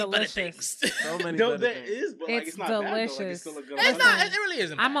 There's so Because many it's better delicious. things. So many No, better there things. is, but like, It's it's not bad, though. Like, delicious. it's still a good It's not. It really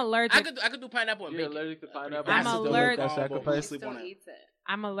isn't. I'm bad. allergic. I could do pineapple and You're bacon. allergic to pineapple. I'm you still allergic- make that sacrifice. Sleep on it.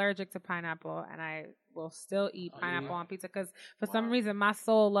 I'm allergic to pineapple, and I will still eat pineapple on pizza because for some reason my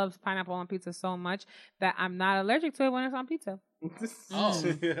soul loves pineapple on pizza so much that I'm not allergic to it when it's on pizza. Oh,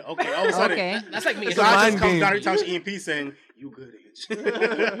 Okay, all of a sudden, Okay. that's like me. so I mind just comes game. down every time she eating pizza saying, "You good,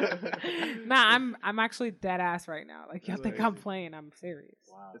 Ange." Nah, I'm actually dead ass right now. Like y'all think I'm playing? I'm serious.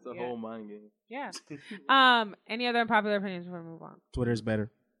 It's a Yeah. whole mind game. Yeah. Any other unpopular opinions before we move on? Twitter's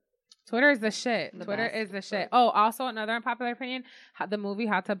better. Twitter is the shit. The Twitter best. is the shit. Oh, also another unpopular opinion: the movie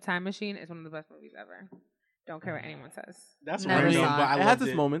Hot Tub Time Machine is one of the best movies ever. Don't care what anyone says. That's Never random, saw but it. I It has loved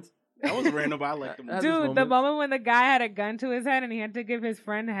its it. moments. That was random, but I liked the movie. Has its Dude, the moments. moment when the guy had a gun to his head and he had to give his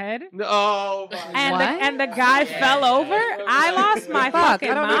friend head, Oh, my and What? and the guy fell over, I lost my fucking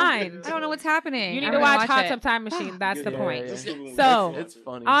I don't mind. know. I don't know what's happening. You need I'm to gonna watch Hot it. Tub Time Machine. That's the Yeah, point. yeah. So, It's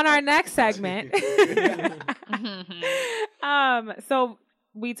funny. on our next segment, so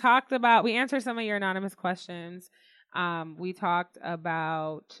we answered some of your anonymous questions. We talked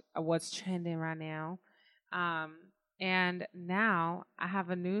about what's trending right now. And now I have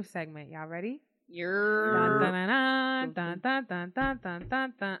a new segment. Y'all ready? Dun, dun, dun, dun, dun, dun, dun,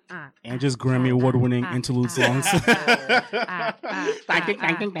 dun, dun, dun, And just Grammy Award-winning interlude songs.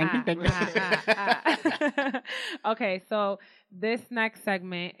 Okay, so this next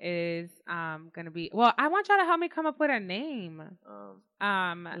segment is gonna be I want y'all to help me come up with a name.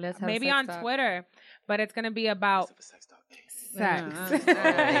 Let's have Maybe sex on talk. Twitter, but it's gonna be about sex. Sex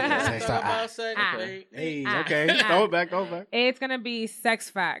talk. About sex, Ah. okay. Hey, Ah. okay. Throw it back. It's gonna be sex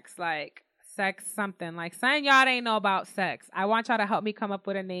facts, like sex something, like something y'all ain't know about sex. I want y'all to help me come up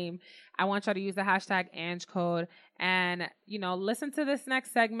with a name. I want y'all to use the hashtag AngeCode and, listen to this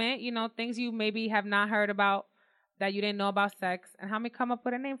next segment, things you maybe have not heard about that you didn't know about sex, and help me come up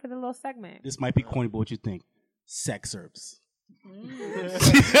with a name for the little segment. This might be corny, but what you think? Sex herbs. You know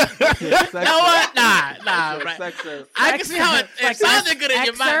what? Nah, right. I can see how it sounded good in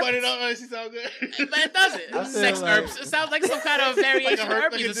your mind, but it don't really sound good. But it doesn't. Sex herbs. It sounds like some kind of variation of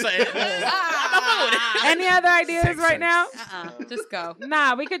herpes or something. I'm not fucking with it. Any other ideas Sex right now? Just go.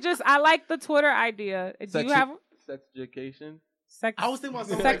 Nah, we could just. I like the Twitter idea. Do you have sex education? sex? I was thinking about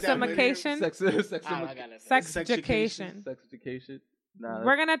something like that, but- Sexification. I got it. Sex Sex education. Sex education. Nah,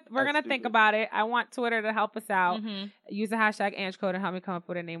 We're gonna that's think stupid. about it. I want Twitter to help us out. Mm-hmm. Use the hashtag AngeCode and help me come up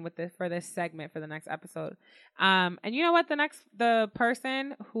with a name for this segment for the next episode. And you know what? The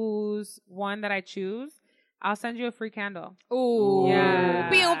person whose one that I choose, I'll send you a free candle. Ooh. Yeah.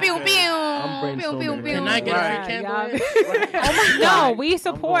 Pew, pew, pew. I'm Pew, pew, brainstorming. pew. Can I get a Yeah, free candle? y'all- No, we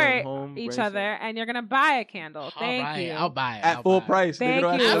support going home, each brainstorm. other, and you're gonna buy a candle. Thank you. I'll buy it. At full price. Thank nigga,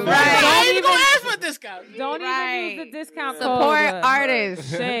 don't you. ask for Right. that. I Don't ain't gonna even- ask for a discount. Don't Right. even use the discount code. Support artists.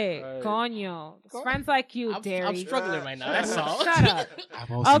 Shit, Right. coño. It's friends like you, I'm Derry. struggling right now. That's all. Shut up. I've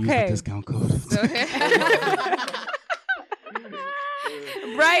also Okay. used the discount code.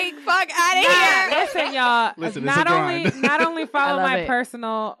 Break, fuck out of here. Listen, y'all. Listen, it's not a only grind. not only follow I love my it.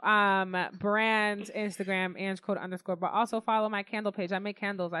 personal brand Instagram, AngeCode_, but also follow my candle page. I make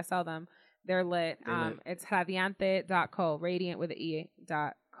candles. I sell them. They're lit. It's radiante.co, radiant with an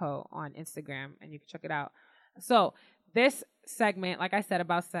E.co on Instagram, and you can check it out. So this segment, like I said,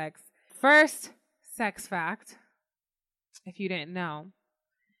 about sex. First, sex fact. If you didn't know,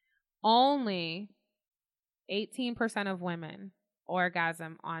 only 18% of women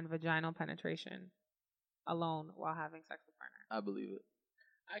orgasm on vaginal penetration alone while having sex with partner. I believe it.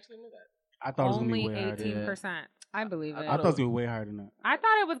 I actually knew that. I thought it was gonna Only be way higher. 18%. I believe it. I thought it was gonna be way higher than that. I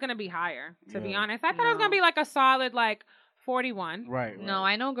thought it was gonna be higher, to be Yeah. honest. I thought it was gonna be like a solid 41. Right. No,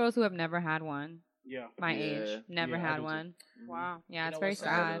 I know girls who have never had one. Yeah. My Yeah. age, never Yeah, I had do too. one. Wow. Yeah, You it's know very what's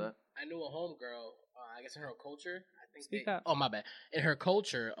sad. I knew a homegirl. I guess in her culture, I think Speak they. up. Oh my bad. In her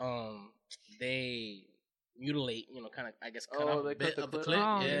culture, they mutilate. Kind of. I guess cut Oh, off they a bit cut of the the clit?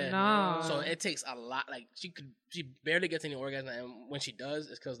 clit. Oh, Yeah. no. So it takes a lot. Like she barely gets any orgasm, and when she does,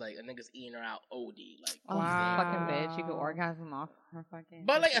 it's because like a nigga's eating her out OD. Like, Oh, Wow. fucking bitch. You could orgasm off her fucking.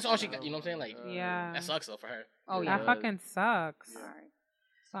 but like that's all she got. You know what I'm saying? Like, Yeah. that sucks though for her. Oh, That yeah. fucking sucks. Sorry.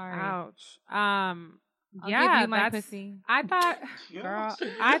 Sorry. Ouch. I'll Yeah, give you my that's- pussy. I thought, girl,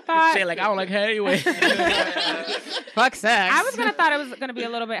 I thought Say like I don't like her anyway. Fuck sex. I was thought it was gonna be a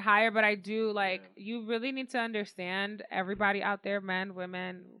little bit higher, but I do you really need to understand everybody out there, men,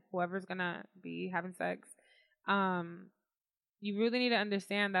 women, whoever's gonna be having sex. You really need to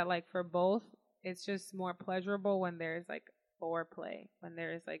understand that for both, it's just more pleasurable when there's foreplay, when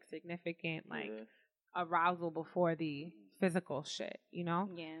there's significant Yeah. arousal before the physical shit, Yeah.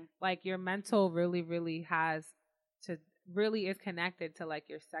 your mental really is connected to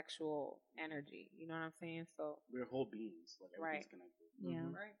your sexual energy. You know what I'm saying? So We're whole beings. Like Right. everything's connected.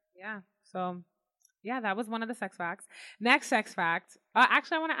 Yeah. right, yeah. So Yeah, that was one of the sex facts. Next sex fact.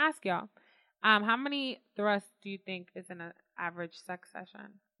 Actually, I want to ask y'all. How many thrusts do you think is in an average sex session?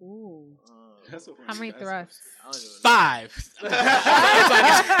 Ooh. How many thrusts? 5. Now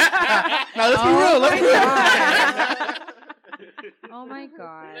let's be real. Let's be real. Oh my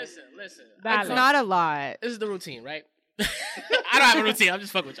god. Listen. That's Not a lot. This is the routine, right? I don't have a routine. I'm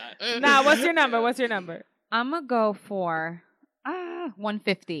just fucking with y'all. Nah, what's your number? I'm gonna go for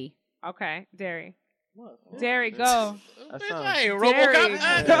 150. Okay, Derry. Derry, go. That Bitch, sounds- I ain't Derry,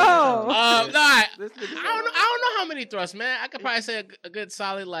 RoboCop. go. No, I This nigga- don't know how many thrusts, man. I could probably say a good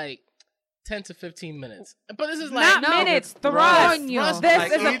solid like 10 to 15 minutes. But this is like Not minutes, thrust. thrust. This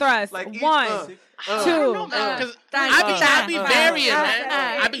Like is a each- thrust. like each, 1, I 2. don't know, man, because I be varying,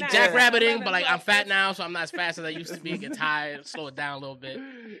 man. I be jackrabbiting, but like I'm fat now, so I'm not as fast as I used to be. Get tired, slow it down a little bit.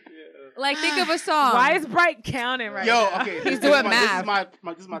 Like, think of a song. Why is Bright counting right Yo, now? okay. He's doing math.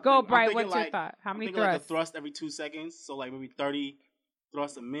 This is my Go, thing. Bright. I'm What's thinking your thought? How I'm many thinking like a thrusts? thrust every 2 seconds. So like maybe 30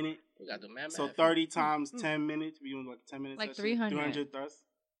 thrusts a minute. We gotta do math. So 30 times 10 minutes. We doing like 10 minutes. Like 300. 300 thrusts.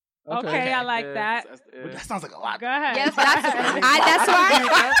 Okay, I like that. But that sounds like a lot. Go ahead. Yes, that's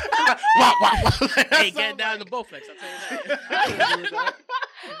why. Hey, get down to Bowflex. I'll tell you that.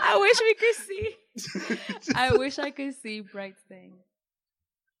 I wish we could see. I wish I could see Bright's thing.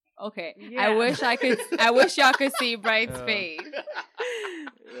 Okay, Yeah. I wish y'all could see Bright's face.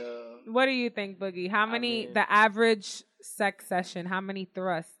 What do you think, Boogie? How many, the average sex session, how many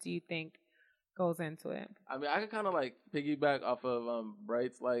thrusts do you think goes into it? I mean, I could kind of like piggyback off of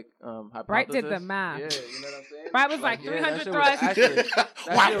Bright's like hypothesis. Bright did the math. Yeah, you know what I'm saying? Bright was like yeah, 300 that shit was thrusts. accurate.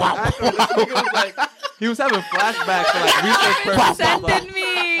 That shit was accurate. This nigga was like, he was having flashbacks for like research purposes. Sending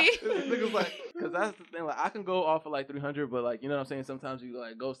me. This nigga's like, because that's the thing. Like, I can go off of like 300, but like, you know what I'm saying? Sometimes you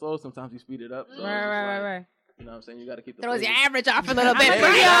like go slow, sometimes you speed it up. So it's just like, Right. You know what I'm saying? You got to keep the Throws your pace. average off a little bit. I'm Yeah,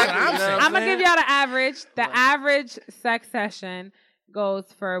 gonna exactly. I'm You know what I'm gonna saying? give y'all the average. The average sex session goes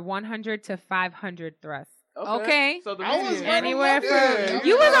for 100 to 500 thrusts. Okay. So the I was median- right. Anywhere Yeah. from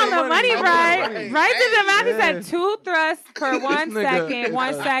you was on the money, I was right? on the money. Right to the math. He Yeah. said 2 thrusts per 1 nigga second. is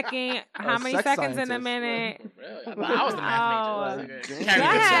 1 a- second. How many sex seconds in a scientist. minute? Really? I was the math major. Like, Go Carry the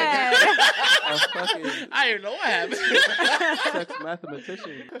ahead. a fucking I didn't even know what happened. sex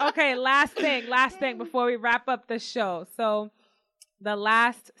mathematician. Okay, last thing before we wrap up the show. So the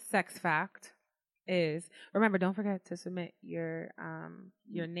last sex fact is, remember, don't forget to submit your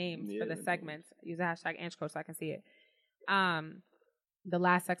names for the Yeah. segments. Use the hashtag AngeCode so I can see it. The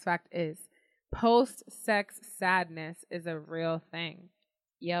last sex fact is post-sex sadness is a real thing.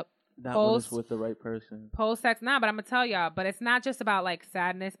 Yep. That one is Post- with the right person. Post-sex, but I'm gonna tell y'all, but it's not just about like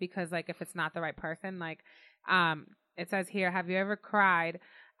sadness, because like if it's not the right person, like it says here, have you ever cried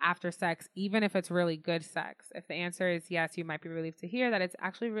after sex, even if it's really good sex? If the answer is yes, you might be relieved to hear that it's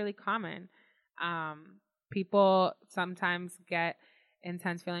actually really common. People sometimes get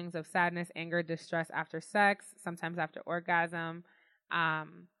intense feelings of sadness, anger, distress after sex, sometimes after orgasm.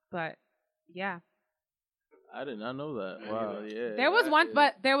 But yeah. I did not know that. Wow, yeah. There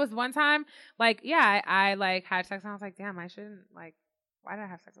was one time, like, yeah, I like had sex and I was like, damn, I shouldn't, like, why did I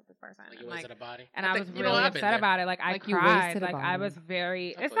have sex with this person? Like, you And, wasted like, a body. and I was think- really I've been upset there. about it. Like I Like, you cried. wasted a Like I body. was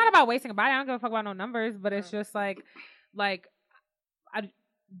very. I It's feel not you. about wasting a body. I don't give a fuck about no numbers. But it's just like,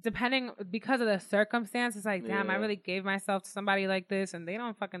 depending, because of the circumstance, it's like, damn, I Yeah. really gave myself to somebody like this, and they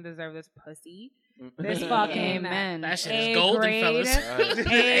don't fucking deserve this pussy. This fucking Amen. That shit A is golden, grade. fellas. A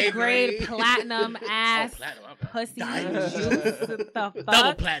grade grade. platinum Oh, ass platinum, my bad. pussy Diamond. juice. The Double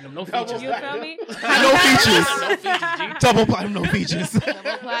fuck. platinum, no features. You feel me? No features. No features, G. Double platinum, no features.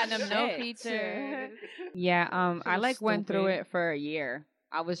 Double platinum, no Shit. features. Yeah, I like went through stupid. it for a year.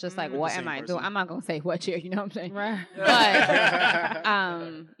 I was just like, Mm. what The am same I person. doing? I'm not gonna say what year, you know what I'm saying? Right. But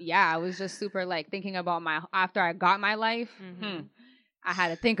yeah, I was just super like thinking about after I got my life. Mhm. I had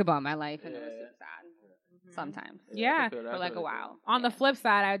to think about my life, and it was super sad sometimes. Yeah. For like a while. On the flip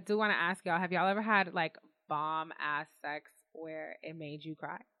side, I do want to ask y'all: have y'all ever had like bomb ass sex where it made you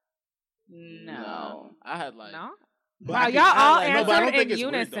cry? No. I had like. No. But Wow, I think- y'all all I know, but I answered don't think in it's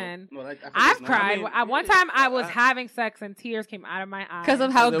weird, unison. though. No, I think I've it's not. cried. I mean, At one time, I was having sex and tears came out of my eyes Because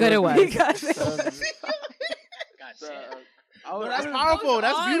of how There good it was- was. Because it So, God so, damn. I was, that's I was- powerful.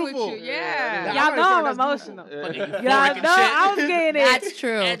 That's on with beautiful. you, yeah. y'all know I'm That's emotional. beautiful. Yeah. Y'all Euphoric know and shit. I was getting it That's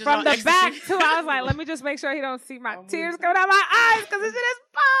true. And just from on the ecstasy. back too. I was like, let me just make sure he don't see my tears coming out my eyes because this shit is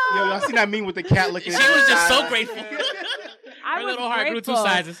Yo, bomb. y'all seen that meme with the cat looking? She at was the just sky? so grateful. I Her was little heart grew grateful. 2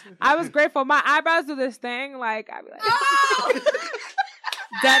 sizes. I was grateful. My eyebrows do this thing. Like I'd be like,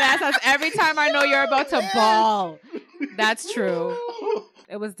 Dead ass. That's every time I know you're about to bawl. That's true.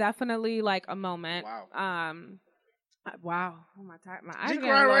 it was definitely like a moment. Wow. Wow. Oh, my eyes She are getting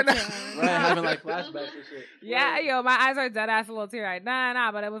crying a right little now. teary. Right, having like flashbacks and shit. Yeah, yo, my eyes are dead ass a little teary right.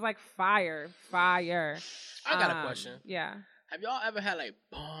 Nah, but it was like fire. I got a question. Yeah. Have y'all ever had like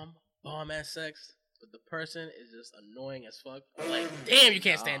bomb ass sex, but the person is just annoying as fuck? Like, damn, you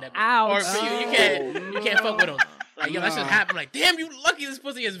can't stand that. Ouch. Or for you can't fuck with them. Like, yo, that shit happened. Like, damn, you lucky this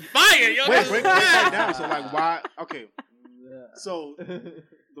pussy is fire. Yo, Wait, break that down. So like, why? Okay, so the pussy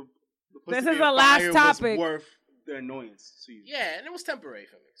This is being the last fire topic. Was worth the annoyance to you. Yeah, and it was temporary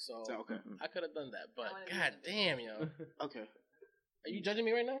for me, so Okay. I could have done that. But god damn, yo, Okay. are you judging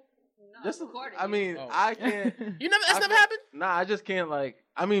me right now? Just, I mean, Oh. I can't. You never. That's never happened. Nah, I just can't like.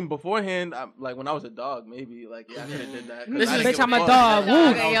 I mean, beforehand, like when I was a dog, maybe like yeah, I could have did that. 'cause This I is- didn't Bitch, give I'm a fuck. dog. Woo.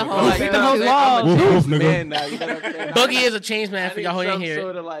 Okay, your whole- Like, Beat you the know whole what I'm law. saying? I'm a Woof, changed nigga. man now. You know what I'm saying? Boogie is a changed man I for need y'all who ain't some here.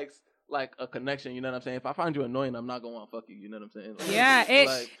 sort of like a connection. You know what I'm saying? If I find you annoying, I'm not gonna want to fuck you. You know what I'm saying? Like, Yeah,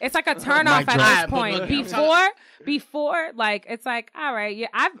 it's like a turn Mic off at drop. this Alright, but point. look, Before, like it's like, all right, yeah,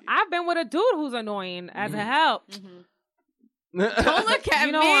 I've been with a dude who's annoying as a help. Don't look at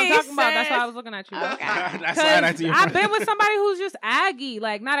You know me. what I'm talking about? That's sis. why I was looking at you. That's why I to your I've friend. been with somebody who's just aggy,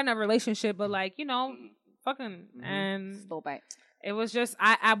 like not in a relationship, but like fucking, and Slow bite. it was just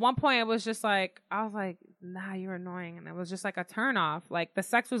at one point it was just like I was like, nah, you're annoying, and it was just like a turn off. Like the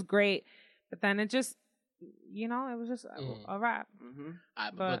sex was great, but then it just, it was just a wrap.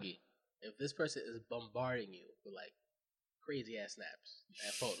 Alright, But- but Boogie, if this person is bombarding you with like crazy ass snaps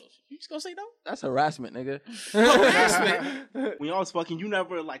and photos, you just gonna say no? That's harassment, nigga. When y'all was fucking, you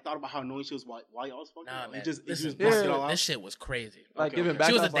never like thought about how annoying she was while y'all was fucking. Nah, You man. just Listen, busted it all out. this shit was crazy. Like Okay, giving okay. back.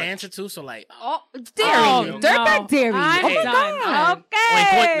 She was a off, like, dancer too, so like, Oh, Oh, Derry. no. Dirtbag Derry. I'm Oh my done. God.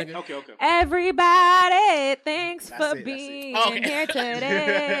 point, nigga. Okay. Everybody, thanks That's for it, that's it. being Okay. here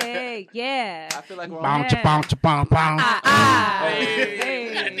today. Yeah. I feel like we're all Bounce, bounce, bounce, bounce.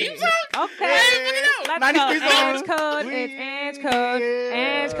 Hey. Got a theme song? Okay. Hey, Let's 93 go. Ange code. It's Ange code.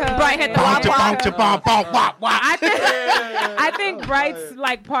 Ange code. Bright hit the Bounce, wop, bounce, bounce, bounce, bounce, bounce. I think Bright's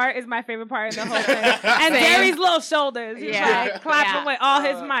like part is my favorite part in the whole thing, and Same. Gary's little shoulders. He's Yeah. like clapping Yeah. with all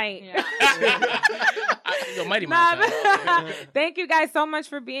his might. Yo, Mighty Nah, Mouse. but- thank you guys so much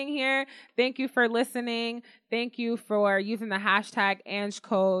for being here. Thank you for listening. Thank you for using the hashtag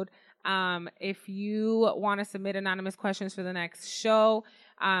AngeCode. If you want to submit anonymous questions for the next show,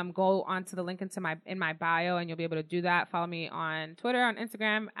 go onto the link in my bio and you'll be able to do that. Follow me on Twitter, on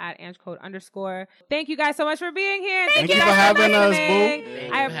Instagram at AngeCode_. Thank you guys so much for being here. Thank you guys for having us, listening. boo. Thank you I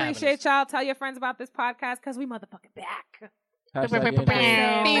for having appreciate y'all. Tell your friends about this podcast because we motherfucking back. Hashtag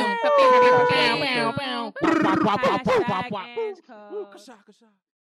Ange. Hashtag AngeCode.